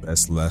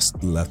best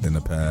left in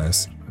the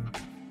past.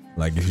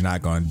 Like if you're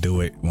not gonna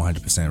do it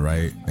 100%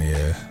 right,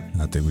 yeah,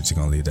 I think we're just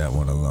gonna leave that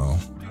one alone.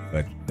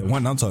 But the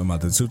one I'm talking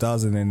about, the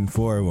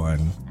 2004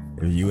 one,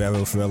 if you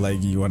ever feel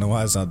like you want to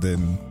watch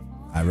something,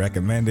 I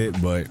recommend it,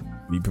 but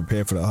be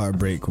prepared for the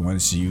heartbreak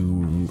once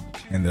you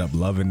ended up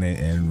loving it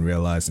and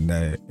realizing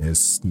that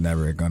it's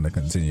never gonna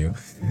continue.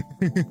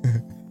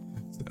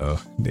 So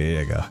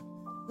there you go.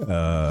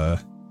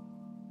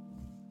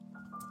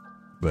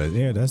 But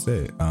yeah, that's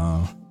it.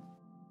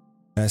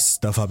 That's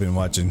stuff I've been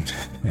watching,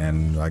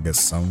 and I guess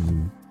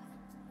some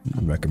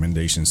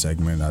recommendation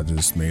segment I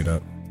just made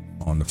up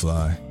on the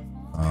fly.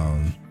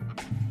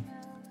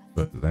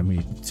 But let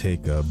me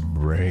take a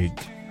break.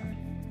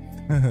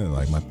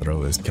 Like my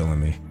throat is killing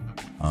me.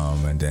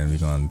 And then we're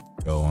gonna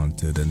go on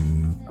to the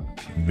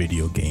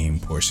video game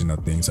portion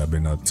of things I've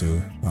been up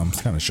to.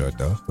 It's kind of short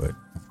though, but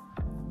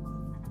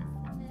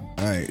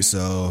all right.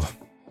 So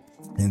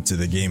into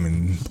the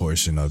gaming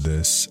portion of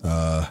this.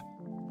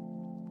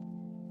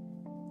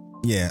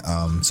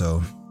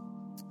 So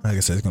like I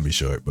said, it's gonna be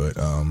short, but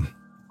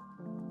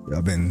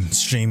I've been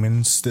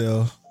streaming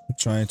still,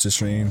 trying to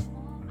stream.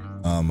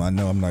 I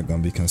know I'm not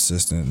gonna be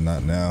consistent,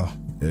 not now,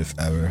 if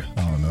ever,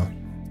 I don't know,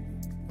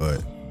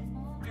 but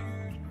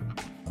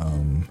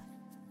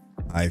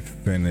I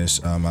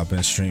finished, I've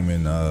been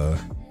streaming The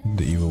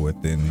Evil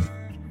Within.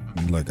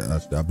 Like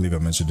I believe I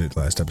mentioned it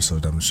last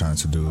episode. I'm trying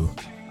to do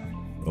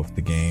both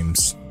the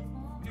games.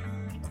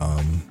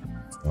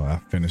 So I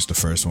finished the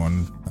first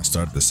one, I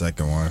started the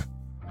second one,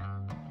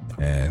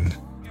 and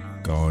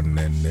going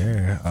in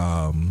there.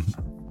 I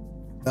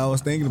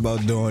was thinking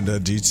about doing the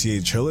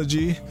GTA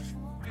trilogy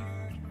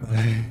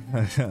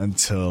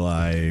until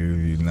I,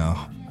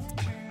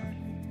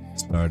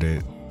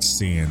 started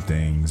seeing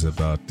things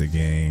about the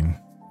game.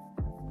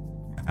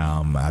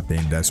 I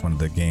think that's one of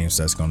the games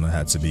that's gonna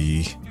have to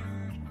be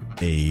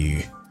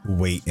a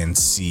wait and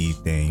see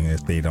thing.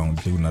 If they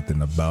don't do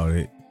nothing about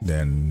it,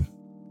 then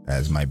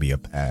that might be a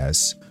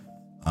pass.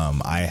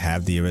 I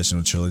have the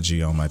original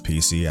trilogy on my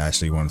PC. I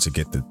actually wanted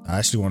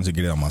to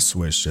get it on my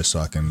Switch just so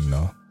I can,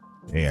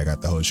 hey, I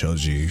got the whole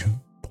trilogy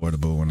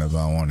portable whenever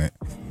I want it.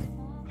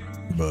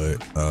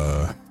 But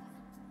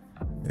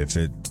if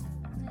it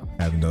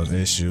having those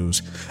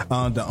issues,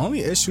 the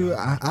only issue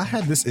I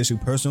had this issue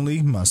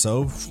personally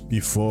myself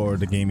before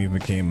the game even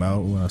came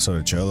out. When I saw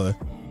the trailer,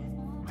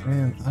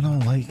 man, I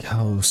don't like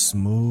how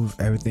smooth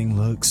everything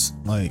looks.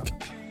 Like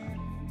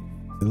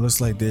it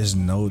looks like there's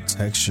no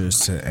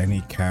textures to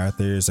any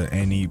characters or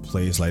any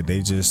place. Like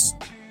they just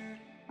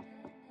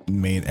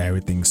made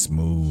everything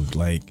smooth.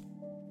 Like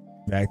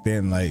back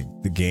then, like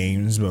the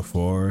games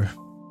before,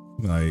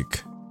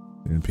 like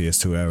in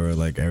PS2 era,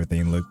 like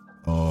everything looked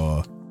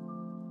all,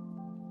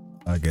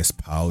 I guess,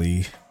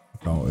 poly,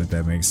 if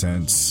that makes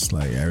sense.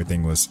 Like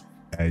everything was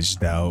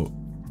edged out,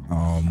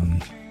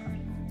 and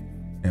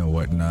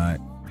whatnot.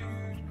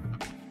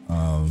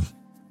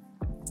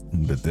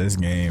 But this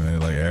game,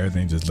 like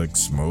everything just looks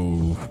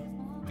smooth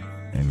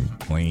and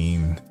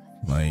clean.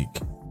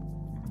 Like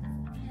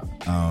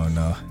I don't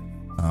know,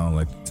 I don't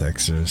like the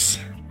textures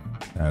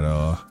at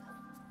all.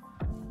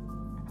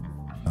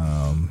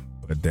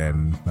 But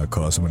then of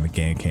course when the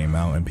game came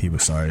out and people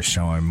started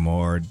showing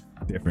more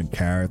different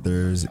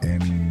characters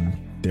and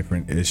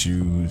different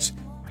issues.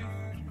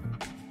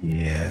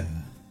 Yeah,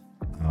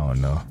 I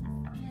don't know.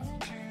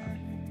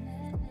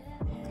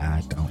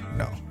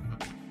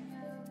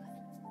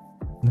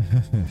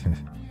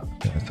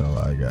 That's all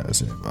I gotta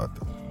say about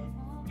that.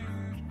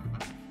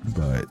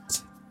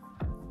 But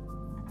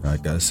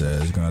like I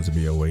said, it's going to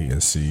be a wait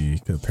and see.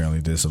 'Cause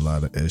apparently there's a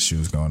lot of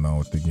issues going on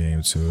with the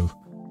game too.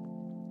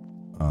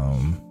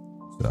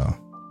 So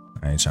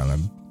I ain't trying to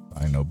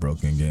buy no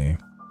broken game.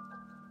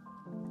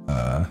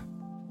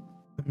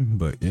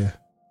 But yeah,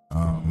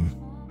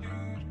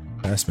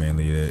 that's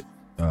mainly it.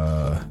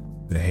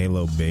 The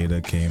Halo beta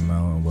came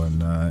out and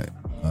whatnot.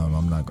 I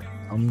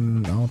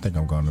don't think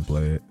I'm going to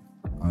play it,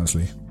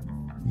 honestly.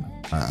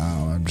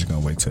 I'm just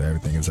gonna wait till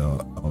everything is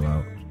all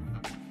out.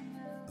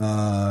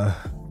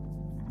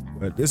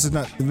 But this is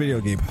not the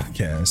video game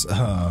podcast.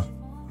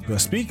 But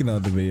speaking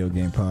of the video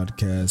game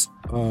podcast,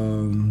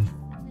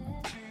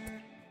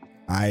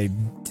 I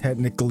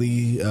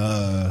technically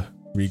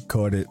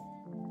recorded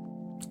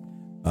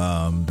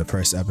the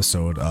first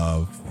episode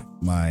of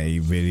my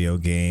video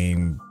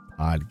game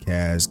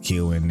podcast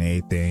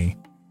Q&A thing.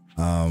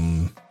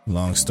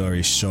 Long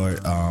story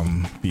short,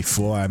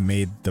 before I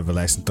made the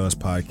Relaxing Thoughts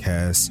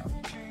podcast,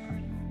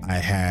 I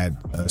had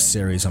a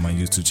series on my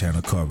YouTube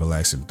channel called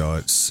Relaxing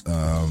Thoughts,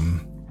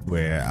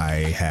 where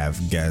I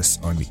have guests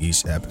on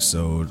each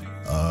episode,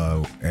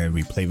 and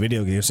we play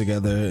video games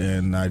together,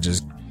 and I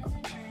just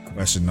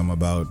question them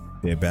about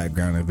their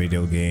background in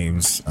video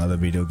games, other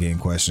video game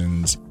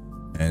questions,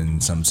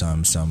 and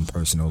sometimes some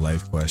personal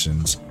life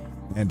questions.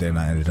 And then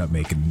I ended up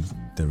making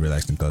the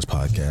Relaxing Thoughts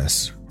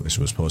podcast, which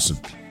was supposed to,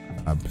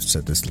 I've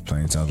said this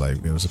plenty of times,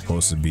 like it was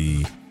supposed to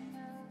be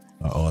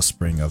an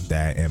offspring of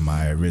that and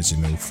my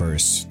original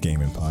first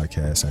gaming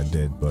podcast I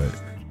did, but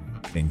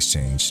things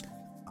changed.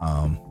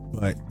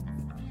 But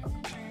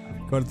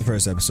go to the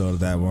first episode of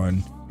that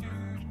one.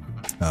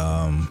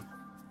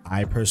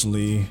 I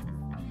personally,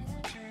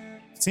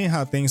 seeing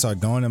how things are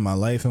going in my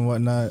life and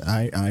whatnot,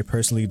 I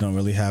personally don't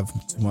really have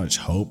too much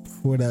hope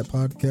for that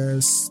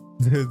podcast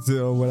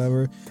or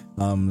whatever.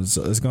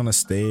 So it's gonna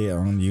stay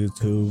on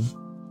YouTube,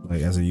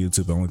 like as a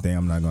YouTube only thing.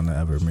 I'm not gonna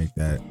ever make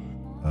that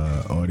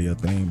audio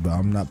thing, but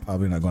I'm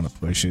probably not gonna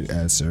push it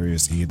as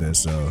serious either.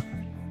 So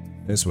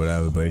it's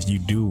whatever. But if you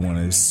do want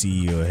to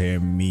see or hear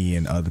me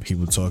and other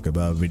people talk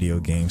about video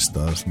game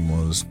stuff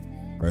most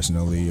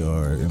personally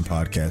or in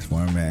podcast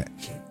format,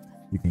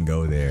 you can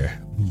go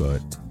there.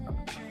 But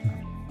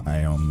I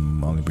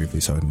am only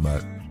briefly talking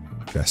about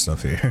that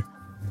stuff here.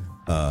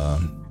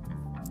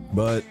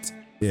 But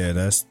yeah,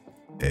 that's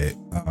it.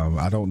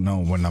 I don't know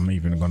when I'm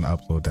even gonna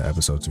upload the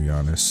episode, to be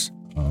honest.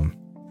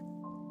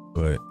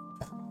 But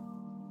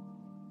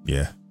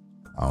yeah,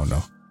 I don't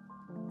know.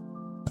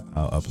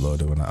 I'll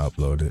upload it when I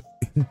upload it.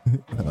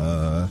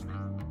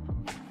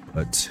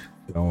 But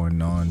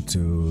going on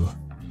to,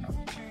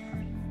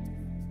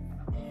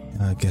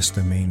 I guess,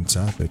 the main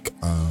topic.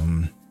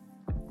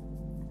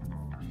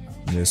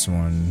 This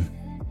one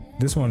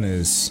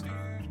is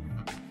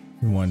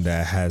one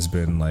that has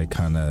been like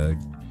kind of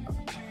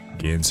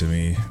getting to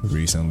me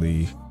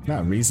recently.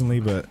 Not recently,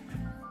 but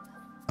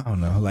I don't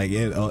know. Like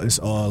it's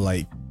all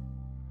like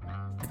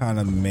kind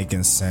of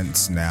making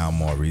sense now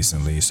more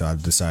recently. So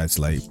I've decided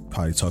to like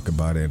probably talk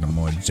about it in a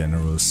more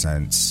general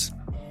sense.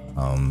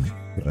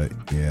 But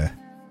yeah,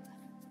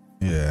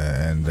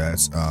 and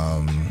that's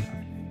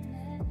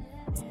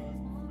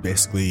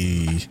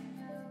basically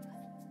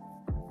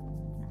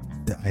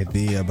the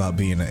idea about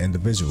being an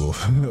individual.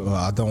 Well,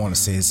 I don't want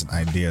to say it's an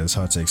idea. It's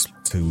hard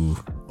to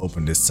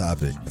open this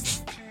topic,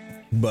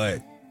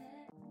 but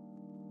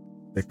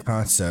the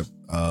concept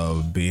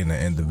of being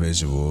an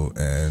individual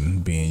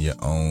and being your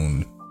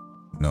own,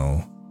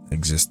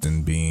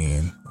 existing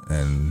being,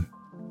 and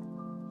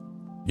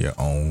your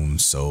own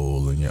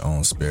soul and your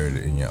own spirit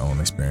and your own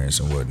experience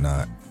and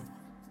whatnot.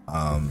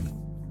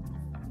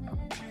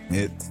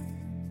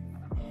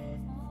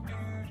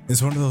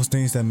 It's one of those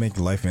things that make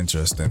life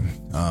interesting.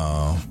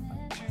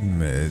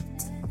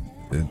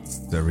 It's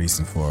the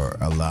reason for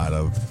a lot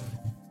of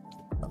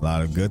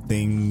good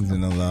things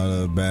and a lot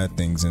of bad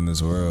things in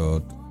this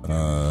world.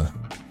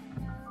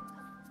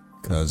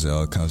 Because it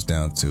all comes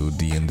down to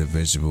the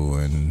individual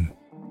and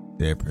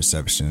their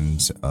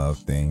perceptions of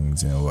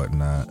things and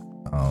whatnot.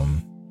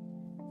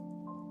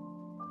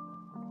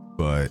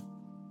 But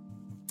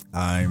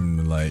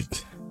I'm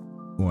like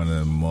want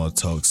to more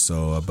talk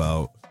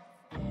about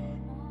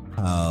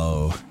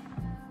how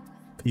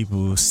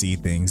people see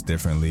things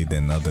differently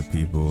than other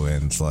people,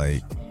 and it's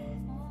like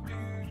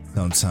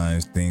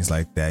sometimes things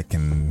like that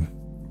can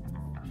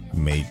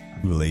make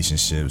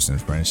relationships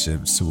and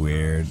friendships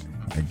weird,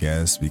 I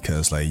guess,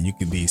 because like you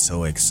can be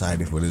so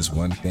excited for this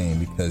one thing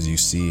because you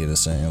see it a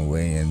certain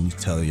way and you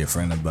tell your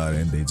friend about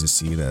it and they just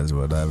see it as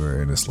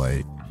whatever, and it's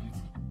like,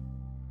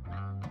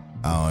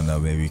 I don't know,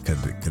 maybe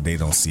because they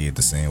don't see it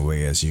the same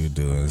way as you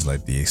do. It's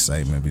like the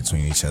excitement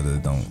between each other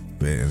don't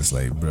fit. And it's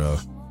like, bro,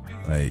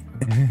 like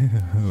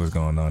what's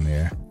going on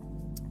here?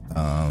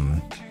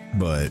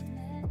 But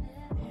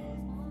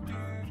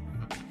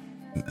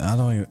I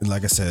don't even,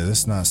 like I said,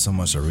 it's not so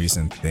much a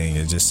recent thing.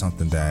 It's just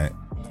something that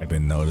I've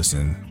been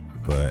noticing,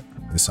 but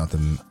it's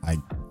something I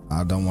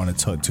don't want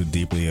to talk too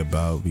deeply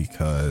about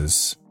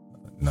because,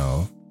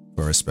 no,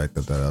 for respect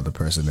of the other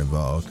person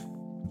involved.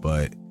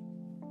 But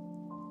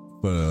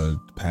for the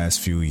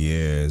past few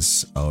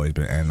years, I've always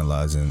been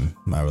analyzing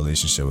my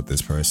relationship with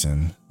this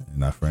person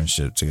and our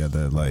friendship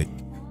together, like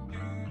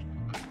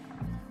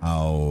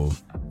how,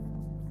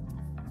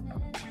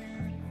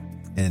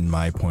 in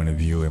my point of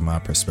view, in my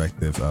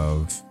perspective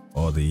of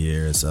all the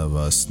years of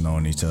us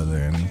knowing each other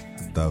and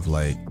stuff,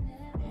 like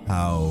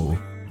how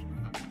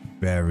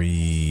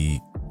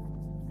very,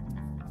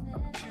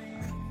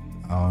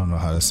 I don't know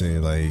how to say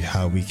it, like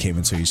how we came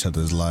into each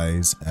other's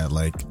lives at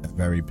like a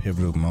very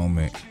pivotal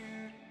moment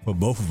for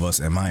both of us,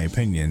 in my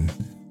opinion.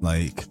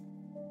 Like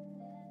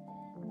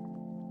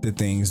the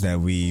things that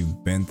we've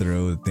been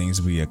through, the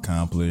things we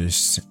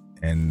accomplished,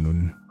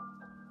 and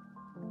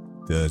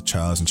the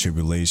trials and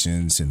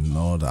tribulations and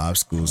all the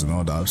obstacles and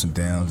all the ups and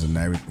downs and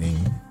everything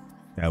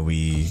that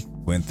we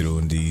went through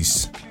in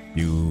these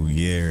few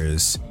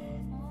years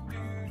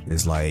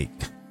is like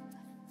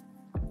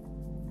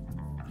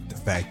the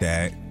fact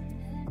that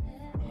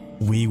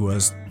it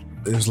was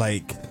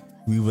like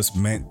we was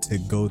meant to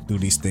go through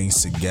these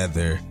things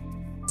together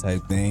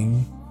type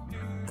thing.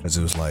 Because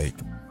it was like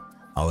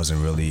I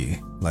wasn't really,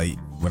 like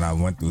when I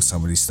went through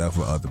some of these stuff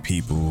with other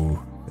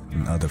people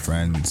and other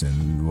friends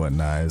and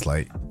whatnot, it's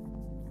like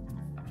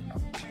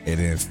it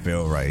didn't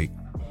feel right.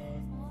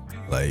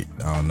 Like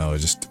I don't know, it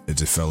just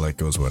felt like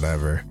it was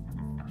whatever.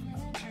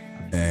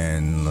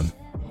 And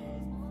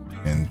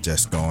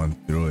just going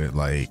through it,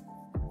 like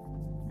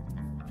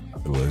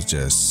it was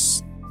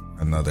just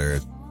another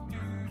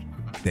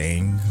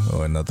thing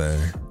or another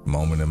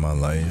moment in my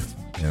life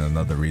and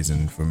another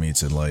reason for me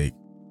to like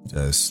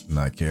just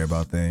not care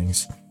about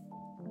things.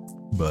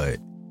 But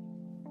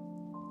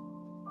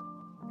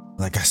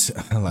like I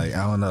said, like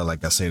I don't know,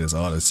 like I say this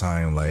all the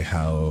time, like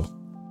how,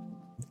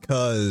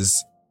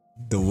 because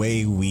the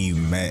way we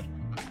met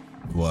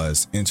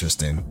was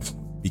interesting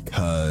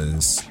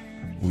because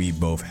we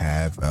both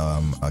have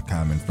a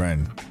common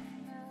friend.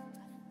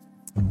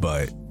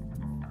 But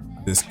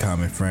this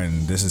common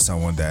friend, this is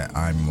someone that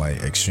I'm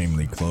like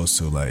extremely close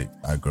to, like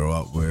I grew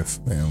up with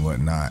and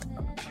whatnot.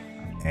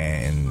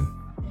 And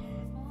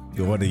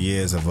over the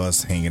years of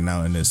us hanging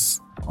out in this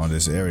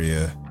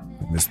area,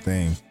 this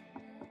thing,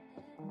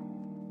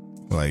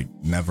 like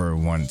never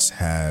once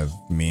have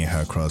me and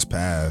her cross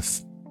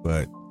paths,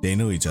 but they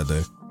knew each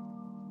other.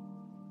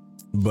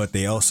 But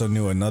they also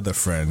knew another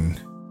friend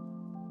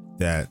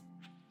that,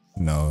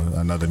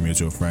 another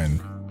mutual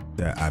friend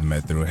that I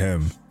met through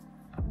him.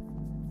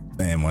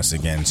 And once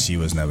again, she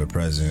was never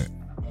present.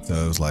 So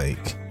it was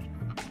like,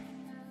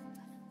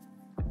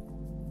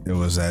 it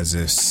was as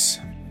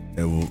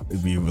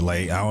if we were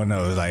like, I don't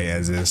know, like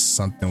as if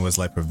something was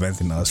like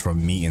preventing us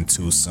from meeting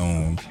too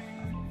soon.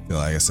 So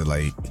like I said,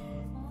 like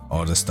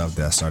all the stuff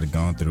that I started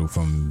going through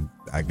from,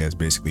 I guess,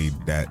 basically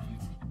that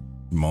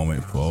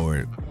moment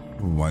forward,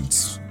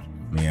 once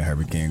me and her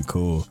became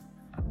cool,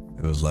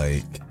 it was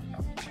like,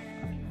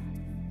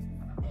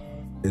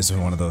 it's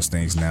one of those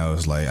things now.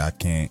 It's like I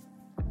can't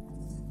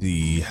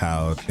see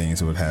how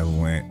things would have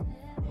went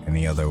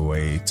any other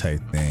way type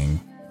thing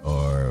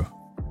or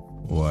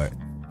what.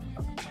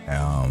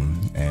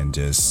 And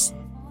just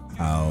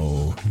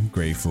how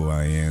grateful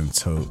I am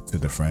to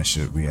the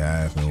friendship we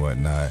have and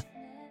whatnot.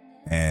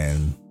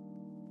 And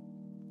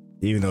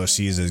even though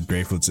she's as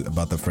grateful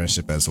about the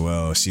friendship as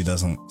well, she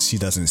doesn't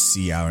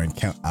see our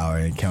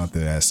encounter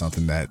as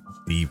something that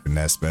deep and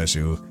that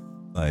special.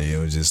 Like it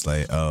was just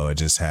like, oh, it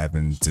just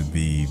happened to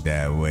be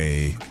that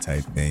way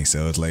type thing.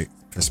 So it's like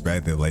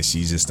perspective, like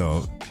she just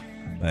don't,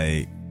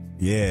 like,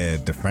 yeah,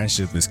 the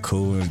friendship is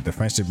cool, the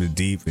friendship is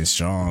deep and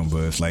strong,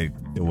 but it's like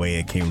the way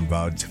it came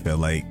about to feel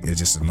like it's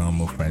just a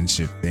normal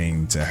friendship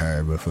thing to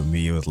her. But for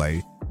me, it was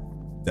like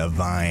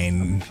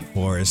divine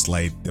force,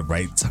 like the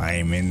right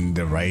timing,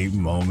 the right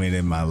moment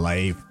in my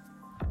life,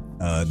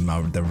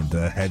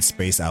 the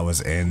headspace I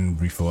was in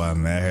before I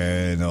met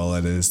her, and all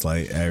of this,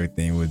 like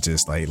everything was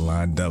just like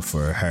lined up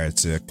for her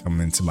to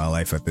come into my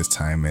life at this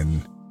time,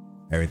 and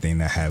everything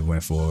that had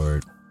went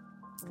forward.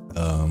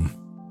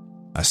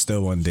 I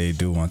still one day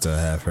do want to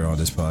have her on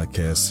this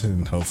podcast,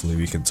 and hopefully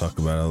we can talk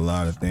about a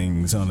lot of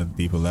things on a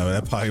deeper level.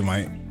 That probably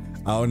might,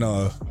 I don't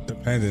know,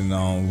 depending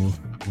on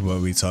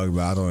what we talk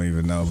about, I don't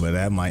even know, but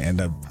that might end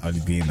up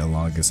probably being the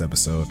longest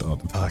episode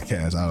of the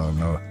podcast. I don't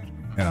know,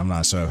 and I'm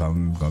not sure if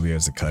I'm gonna be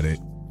able to cut it,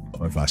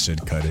 or if I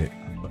should cut it,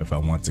 or if I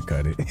want to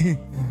cut it.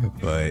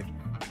 But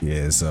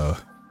yeah, so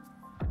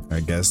I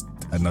guess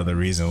another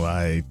reason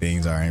why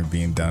things aren't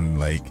being done,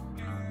 like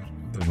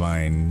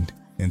divine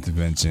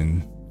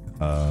intervention,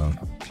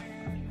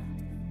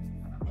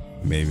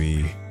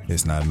 maybe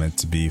it's not meant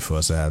to be for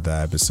us to have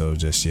that episode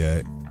just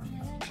yet.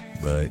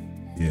 But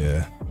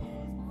yeah,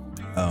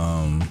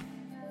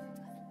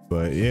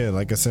 but yeah,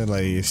 like I said,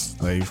 like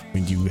it's like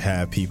when you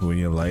have people in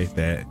your life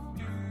that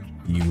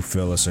you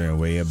feel a certain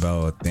way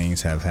about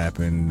things have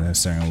happened a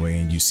certain way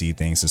and you see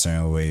things a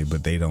certain way,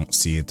 but they don't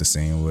see it the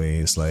same way.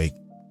 It's like,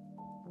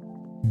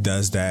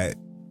 does that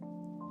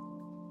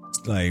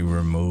like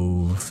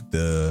remove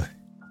the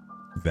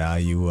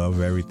value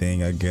of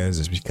everything? I guess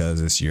it's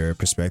because it's your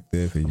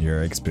perspective and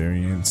your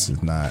experience.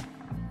 It's not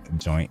a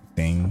joint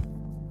thing.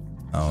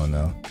 I don't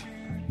know,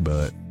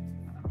 but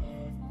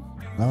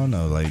I don't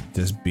know, like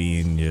just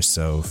being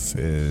yourself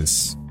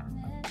is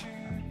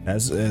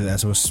that's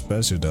what's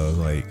special though,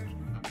 like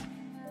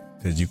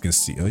that you can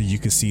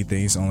see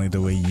things only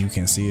the way you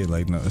can see it.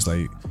 Like, no, it's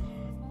like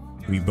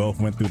we both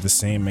went through the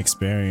same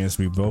experience,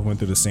 we both went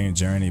through the same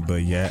journey,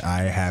 but yet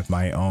I have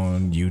my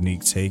own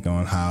unique take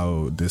on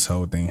how this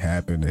whole thing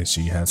happened, and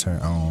she has her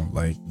own.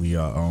 Like, we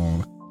are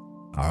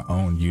our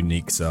own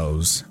unique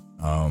selves.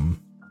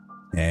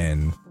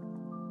 And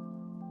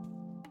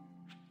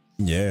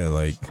yeah,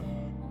 like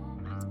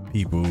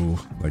people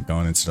like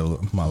going into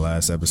my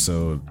last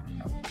episode,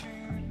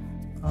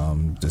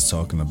 just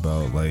talking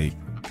about like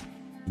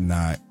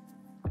not,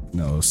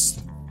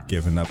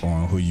 giving up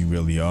on who you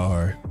really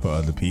are for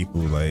other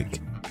people, like,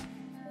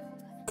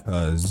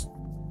 cause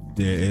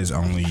there is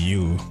only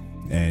you,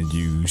 and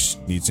you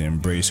need to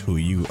embrace who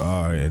you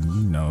are,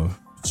 and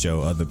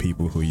show other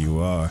people who you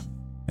are,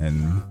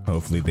 and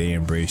hopefully they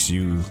embrace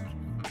you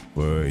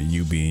for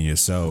you being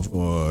yourself,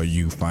 or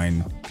you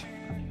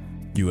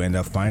end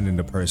up finding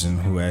the person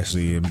who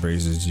actually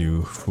embraces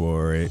you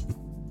for it.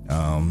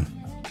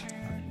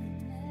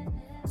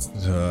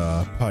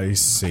 I probably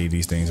say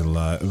these things a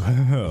lot,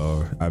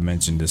 or I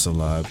mentioned this a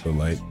lot, but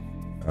like,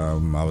 I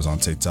was on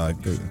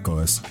TikTok, of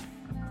course.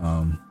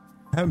 I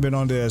haven't been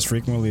on there as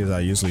frequently as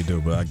I usually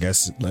do, but I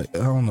guess, like,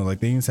 I don't know, like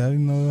things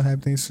happen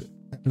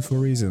for a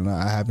reason.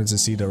 I happen to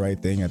see the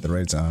right thing at the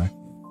right time.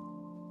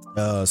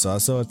 So I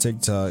saw a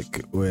TikTok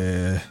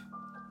where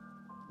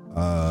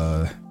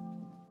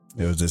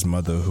there was this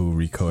mother who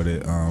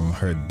recorded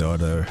her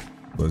daughter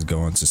was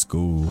going to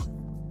school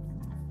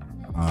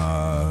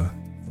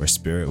for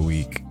Spirit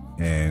Week,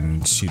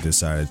 and she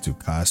decided to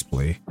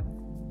cosplay,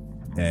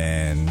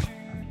 and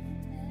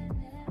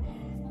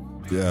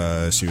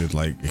she was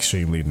like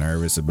extremely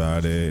nervous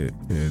about it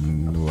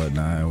and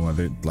whatnot.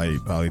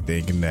 Like, probably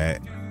thinking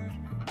that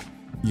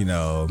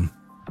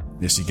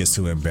if she gets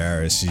too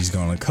embarrassed, she's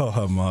gonna call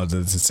her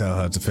mother to tell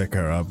her to pick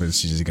her up, and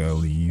she's just gonna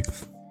leave.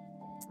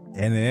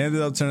 And it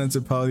ended up turning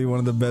to probably one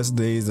of the best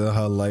days of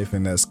her life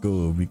in that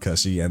school, because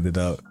she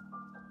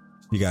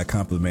got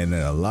complimented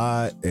a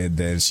lot, and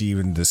then she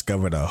even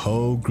discovered a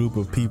whole group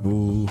of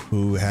people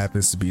who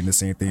happens to be in the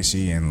same thing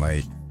she in.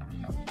 Like,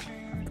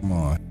 come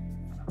on.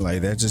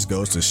 Like, that just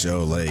goes to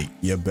show, like,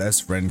 your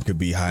best friend could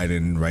be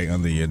hiding right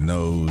under your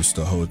nose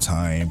the whole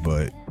time,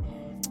 but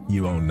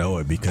you won't know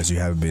it because you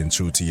haven't been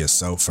true to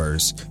yourself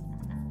first,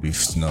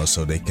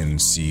 so they can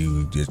see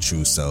your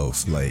true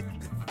self. Like,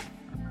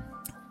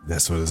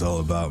 that's what it's all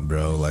about,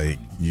 bro. Like,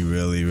 you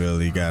really,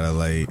 really gotta,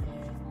 like,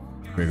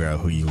 figure out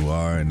who you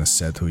are and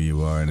accept who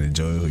you are and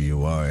enjoy who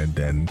you are, and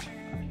then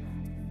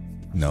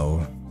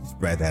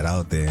spread that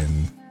out there,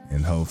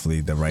 and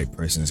hopefully the right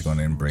person is going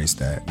to embrace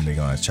that, and they're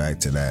going to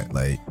attract to that.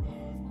 Like,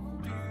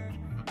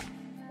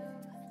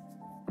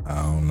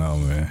 I don't know,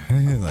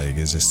 man. Like,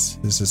 it's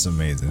just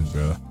amazing,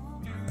 bro.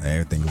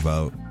 Everything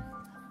about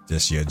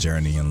just your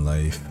journey in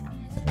life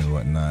and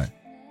whatnot.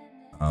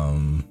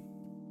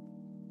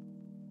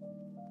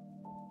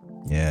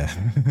 Yeah.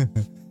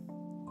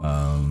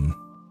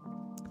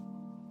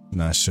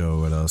 Not sure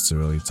what else to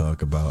really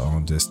talk about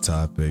on this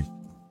topic,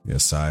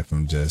 aside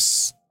from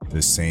just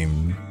the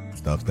same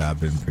stuff that I've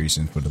been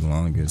preaching for the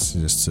longest.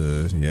 Just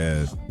to,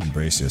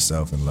 embrace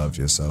yourself and love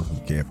yourself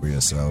and care for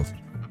yourself,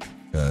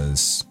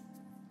 because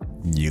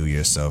you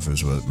yourself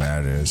is what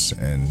matters.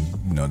 And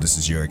this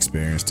is your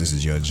experience, this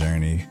is your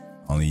journey.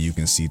 Only you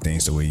can see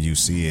things the way you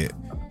see it,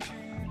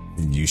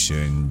 and you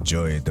should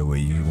enjoy it the way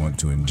you want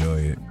to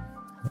enjoy it.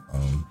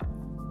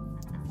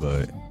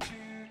 But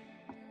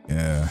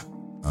yeah.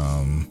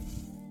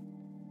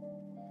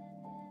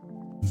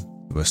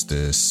 What's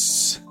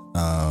this?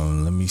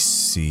 Let me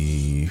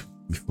see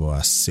before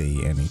I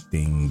say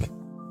anything.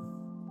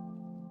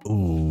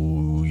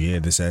 Oh yeah,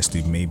 this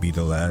actually may be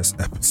the last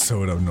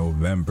episode of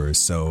November.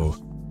 So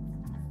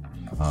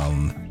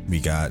we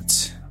got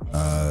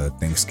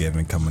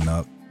Thanksgiving coming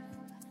up,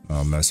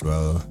 as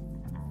well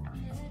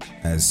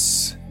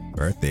as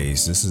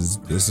birthdays. This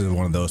is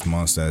one of those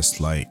months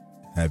that's like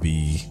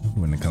heavy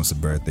when it comes to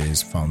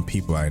birthdays, from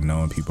people I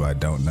know and people I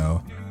don't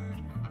know.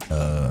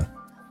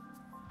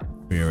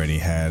 We already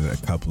had a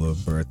couple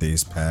of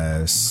birthdays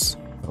pass,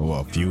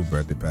 well, a few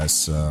birthday pass.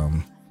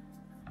 Some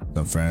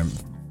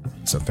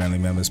family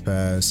members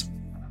pass,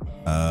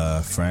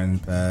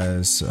 friend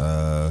pass,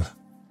 one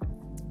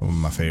of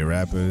my favorite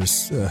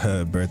rappers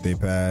birthday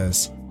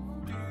pass.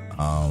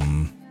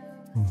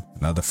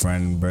 Another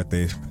friend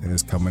birthday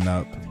is coming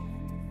up,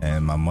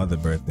 and my mother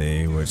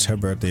birthday, which her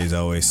birthday is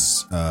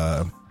always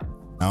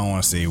I don't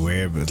want to say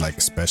weird, but like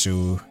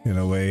special in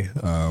a way.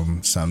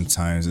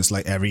 Sometimes it's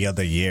like every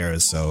other year or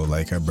so,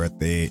 like her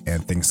birthday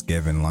and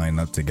Thanksgiving line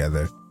up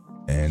together,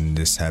 and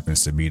this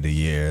happens to be the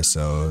year,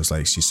 so it's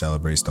like she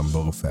celebrates them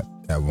both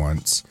at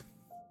once.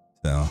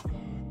 So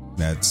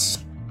that's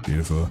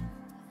beautiful.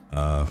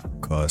 Of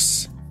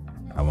course,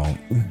 I won't,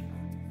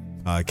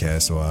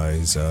 podcast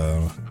wise,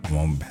 I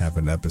won't have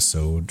an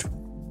episode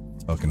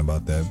talking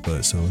about that,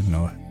 but so,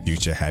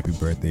 future happy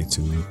birthday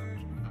to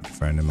a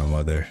friend and my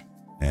mother.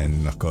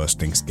 And of course,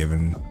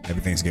 Thanksgiving, happy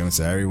Thanksgiving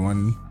to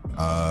everyone.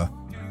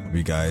 Hope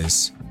you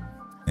guys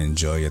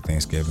enjoy your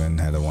Thanksgiving,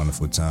 had a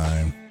wonderful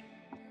time.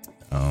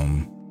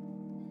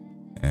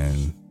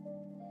 And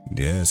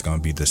yeah, it's gonna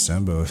be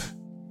December,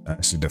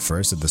 actually the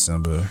 1st of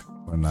December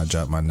when I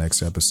drop my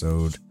next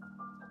episode.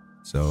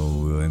 So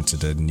we're into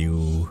the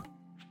new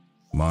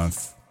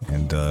month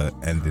and the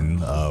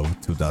ending of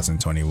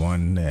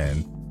 2021,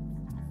 and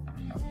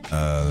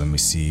let me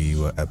see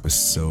what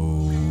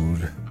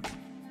episode.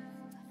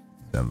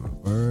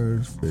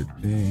 December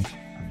 15.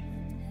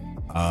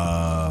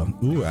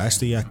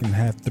 Actually I can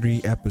have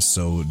 3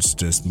 episodes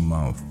this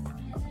month,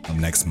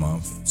 next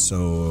month.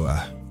 So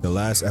the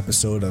last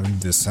episode of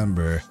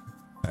December,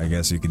 I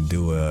guess we can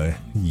do a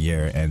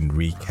year-end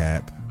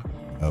recap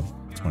of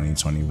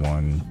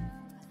 2021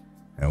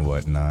 and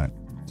whatnot.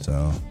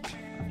 So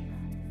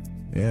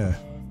yeah,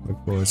 look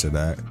forward to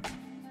that.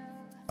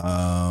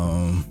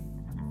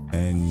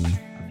 And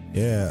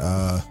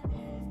yeah,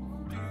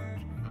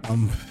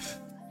 I'm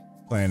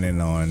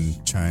planning on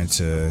trying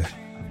to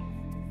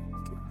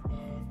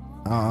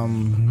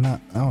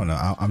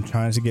I'm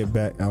trying to get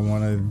back. I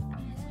want to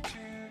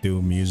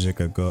do music,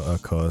 of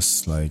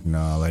course, like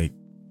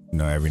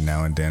every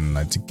now and then,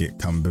 like to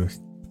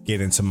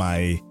get into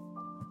my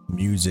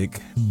music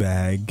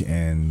bag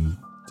and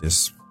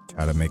just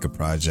try to make a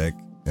project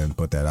and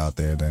put that out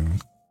there, then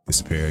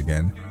disappear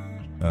again.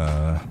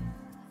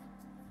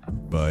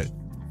 But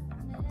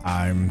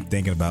I'm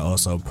thinking about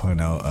also putting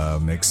out a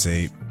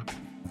mixtape.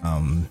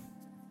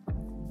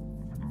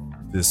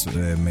 This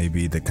may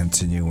be the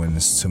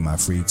continuance to my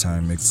free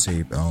time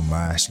mixtape.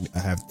 I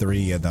have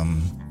 3 of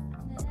them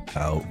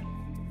out,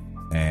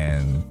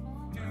 and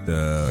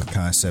the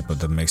concept of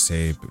the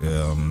mixtape,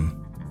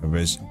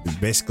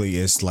 basically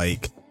it's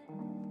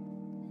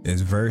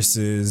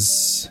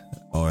verses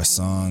or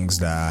songs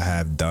that I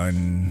have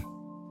done,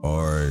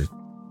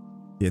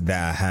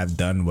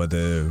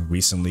 whether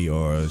recently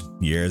or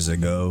years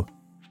ago,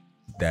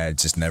 that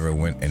just never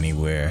went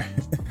anywhere.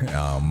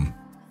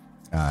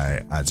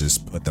 I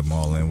just put them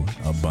all in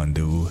a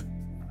bundle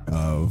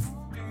of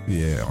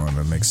on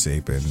a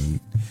mixtape, and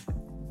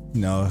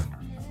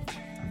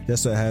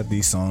just to have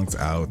these songs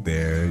out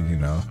there,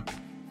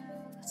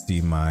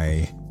 see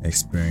my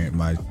experience,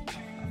 my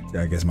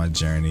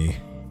journey,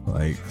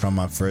 like from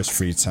my first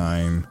free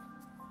time.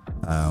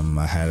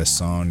 I had a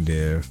song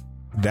there.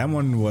 That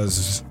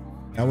was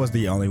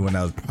the only one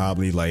that was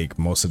probably like,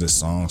 most of the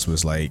songs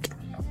was like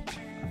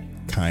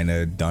kind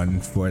of done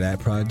for that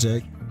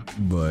project,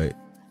 but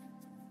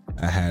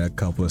I had a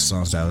couple of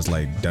songs that was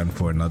like done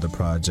for another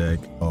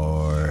project,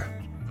 or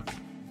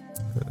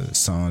a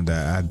song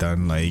that I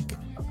done like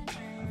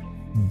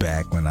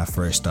back when I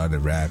first started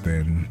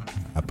rapping.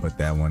 I put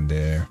that one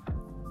there.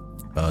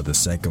 The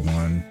second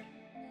one,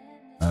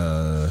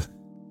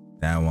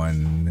 that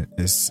one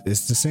it's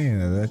the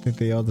same. I think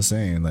they all the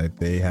same. Like,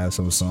 they have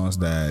some songs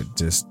that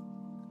just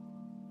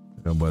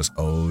was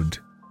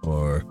old,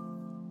 or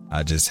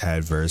I just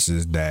had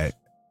verses that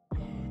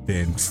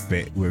didn't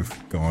fit with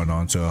going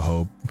on to a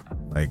whole,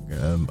 like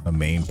a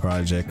main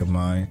project of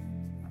mine.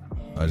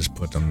 I just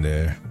put them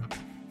there.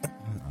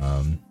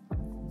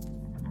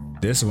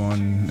 This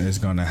one is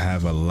gonna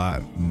have a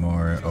lot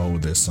more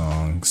older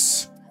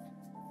songs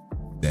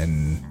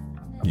than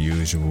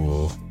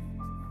usual.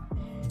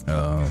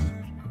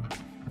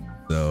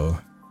 So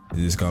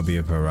it's gonna be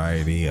a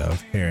variety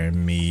of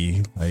hearing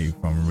me, like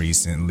from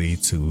recently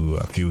to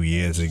a few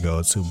years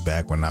ago to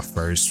back when I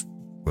first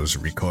was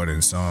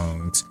recording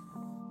songs.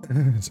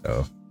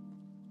 So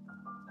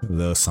a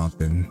little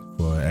something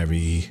for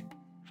every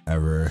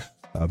era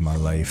of my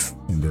life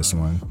in this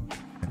one,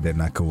 and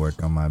then I could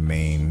work on my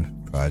main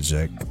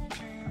project,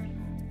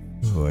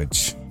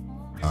 which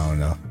I don't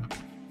know.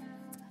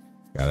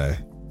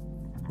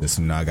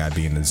 I gotta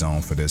be in the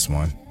zone for this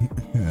one.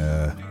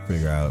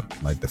 Figure out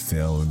like the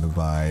feel and the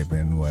vibe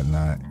and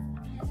whatnot.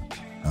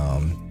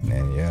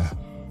 And yeah.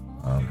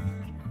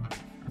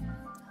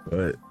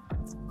 But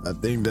I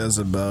think that's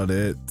about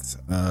it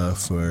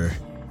for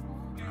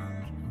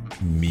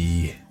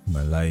me,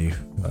 my life,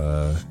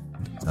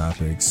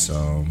 topics.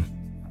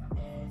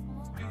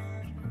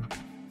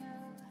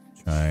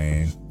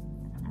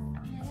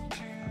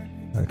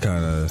 I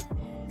kind of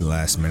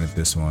last minute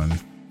this one,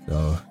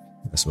 so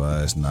that's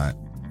why it's not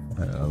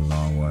a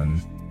long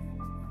one.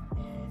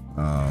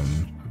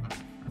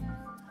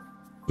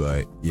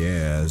 But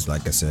yeah, it's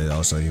like I said,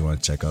 also you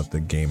want to check out the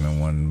gaming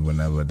one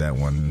whenever that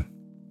one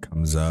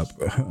comes up.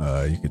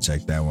 You can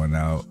check that one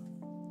out.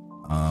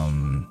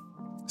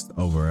 It's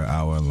over an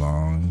hour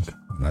long,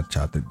 and I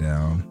chopped it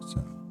down,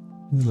 so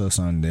there's a little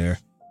something there.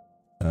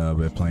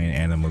 We're playing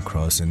Animal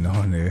Crossing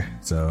on there,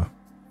 so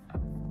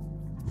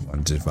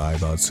want to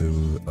vibe out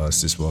to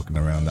us just walking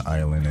around the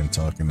island and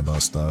talking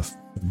about stuff,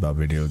 about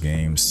video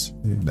games,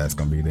 that's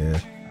gonna be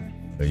there.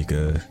 Or you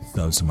could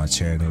sub to my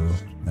channel,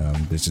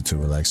 Digital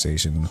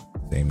Relaxation,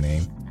 same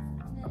name.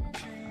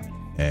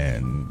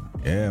 And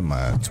yeah,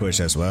 my Twitch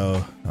as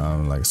well.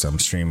 Like so I'm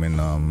streaming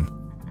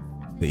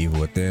The Evil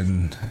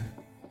Within,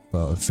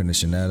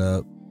 finishing that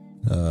up.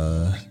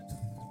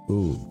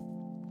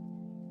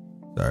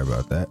 Sorry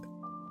about that.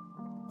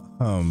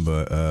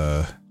 But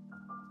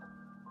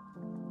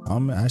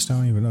actually I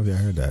don't even know if y'all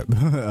heard that.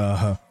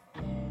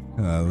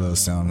 A little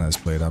sound that's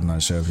played. I'm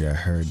not sure if y'all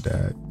heard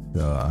that.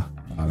 I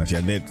don't know if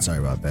y'all did. Sorry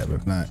about that. But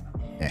if not,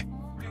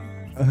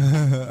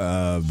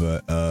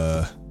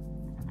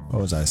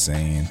 what was I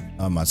saying?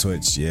 On my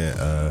Twitch,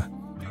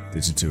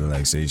 Digital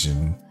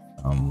Relaxation.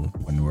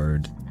 One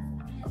word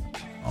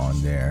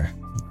on there.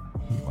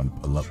 You want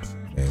to pull up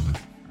and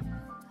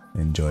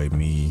enjoy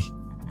me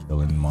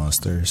killing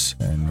monsters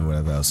and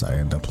whatever else I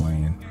end up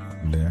playing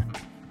there.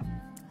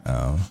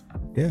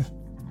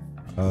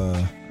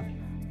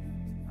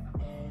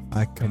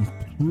 I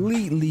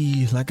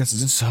completely, like I said,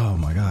 just, oh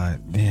my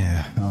god,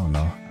 yeah, I don't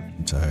know,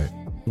 I'm tired.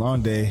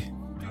 Long day,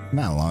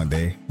 not a long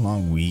day,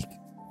 long week.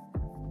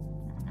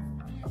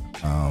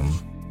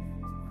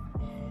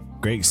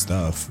 Great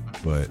stuff,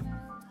 but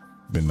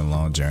been a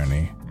long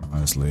journey,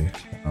 honestly.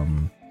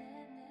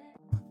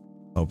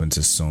 Hoping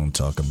to soon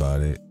talk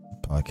about it.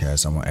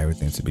 Podcast, I want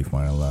everything to be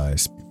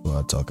finalized before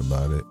I talk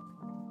about it.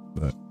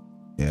 But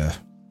yeah,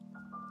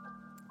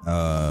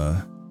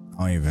 I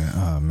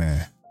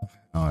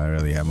don't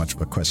really have much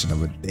of a question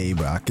of a day,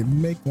 but I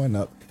can make one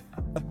up.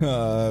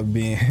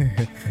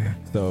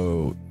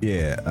 So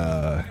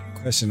yeah,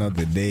 question of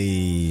the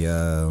day,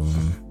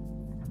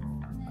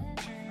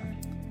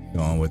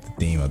 going with the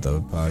theme of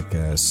the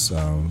podcast,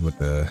 with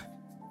the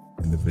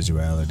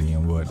individuality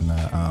and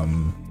whatnot.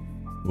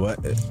 What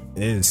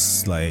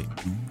is like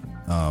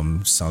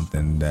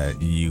something that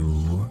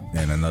you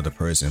and another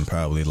person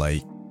probably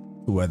like,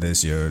 whether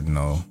it's your,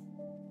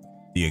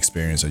 the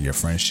experience of your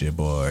friendship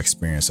or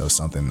experience of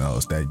something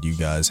else, that you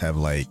guys have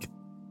like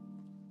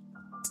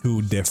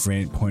two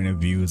different point of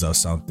views of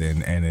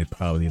something, and it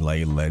probably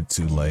like led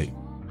to like,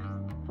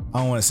 I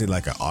don't want to say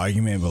like an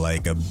argument, but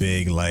like a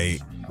big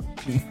like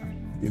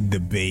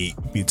debate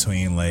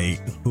between like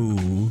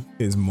who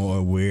is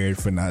more weird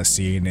for not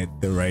seeing it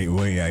the right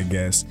way, I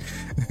guess,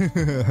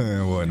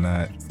 and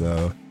whatnot.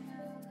 So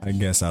I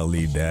guess I'll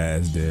leave that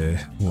as the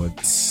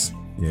what's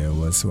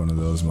one of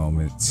those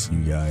moments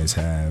you guys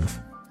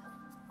have.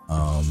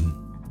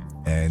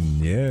 And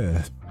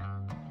yeah,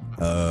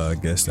 I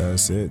guess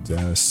that's it.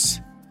 That's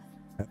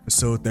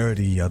episode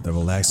 30 of the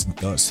Relaxing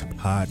Thoughts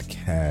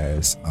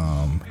podcast.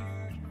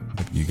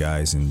 Hope you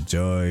guys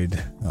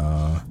enjoyed.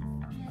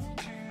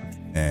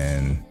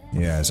 And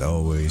yeah, as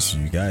always,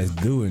 you guys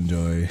do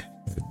enjoy,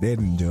 did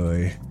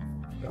enjoy,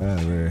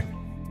 whatever.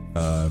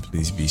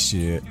 Please be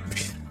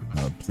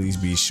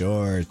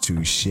sure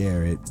to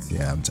share it.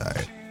 Yeah, I'm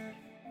tired.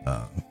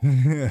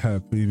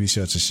 Please be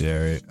sure to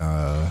share it.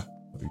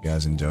 Hope you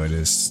guys enjoy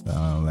this.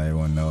 Let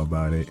everyone know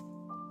about it.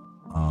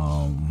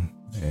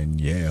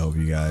 And yeah, hope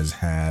you guys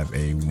have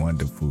a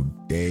wonderful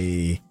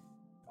day,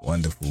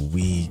 wonderful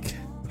week.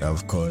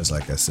 Of course,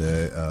 like I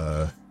said,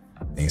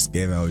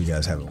 Thanksgiving. Hope you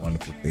guys have a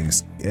wonderful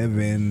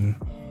Thanksgiving.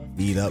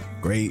 Eat up,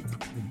 great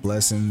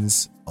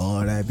blessings,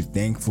 all that. Be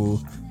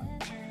thankful.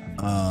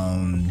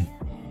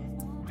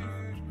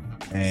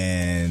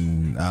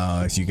 And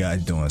if you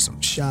guys doing some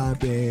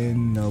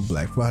shopping,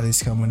 Black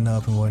Friday's coming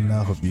up and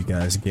whatnot. Hope you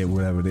guys get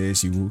whatever it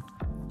is you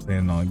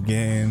plan on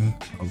getting.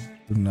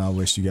 I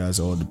wish you guys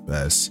all the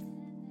best.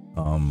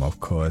 Of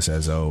course,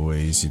 as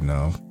always,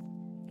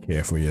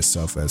 care for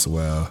yourself as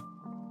well.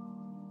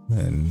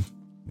 And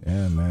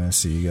yeah, man,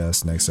 see you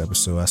guys next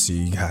episode. I'll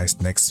see you guys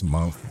next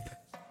month.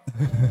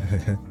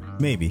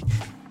 Maybe.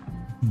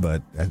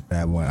 But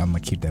that one, I'm gonna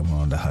keep that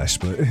one on the hush.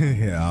 But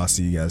yeah, I'll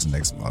see you guys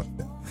next month.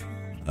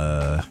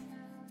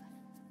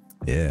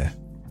 Yeah.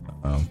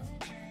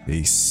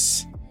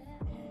 Peace.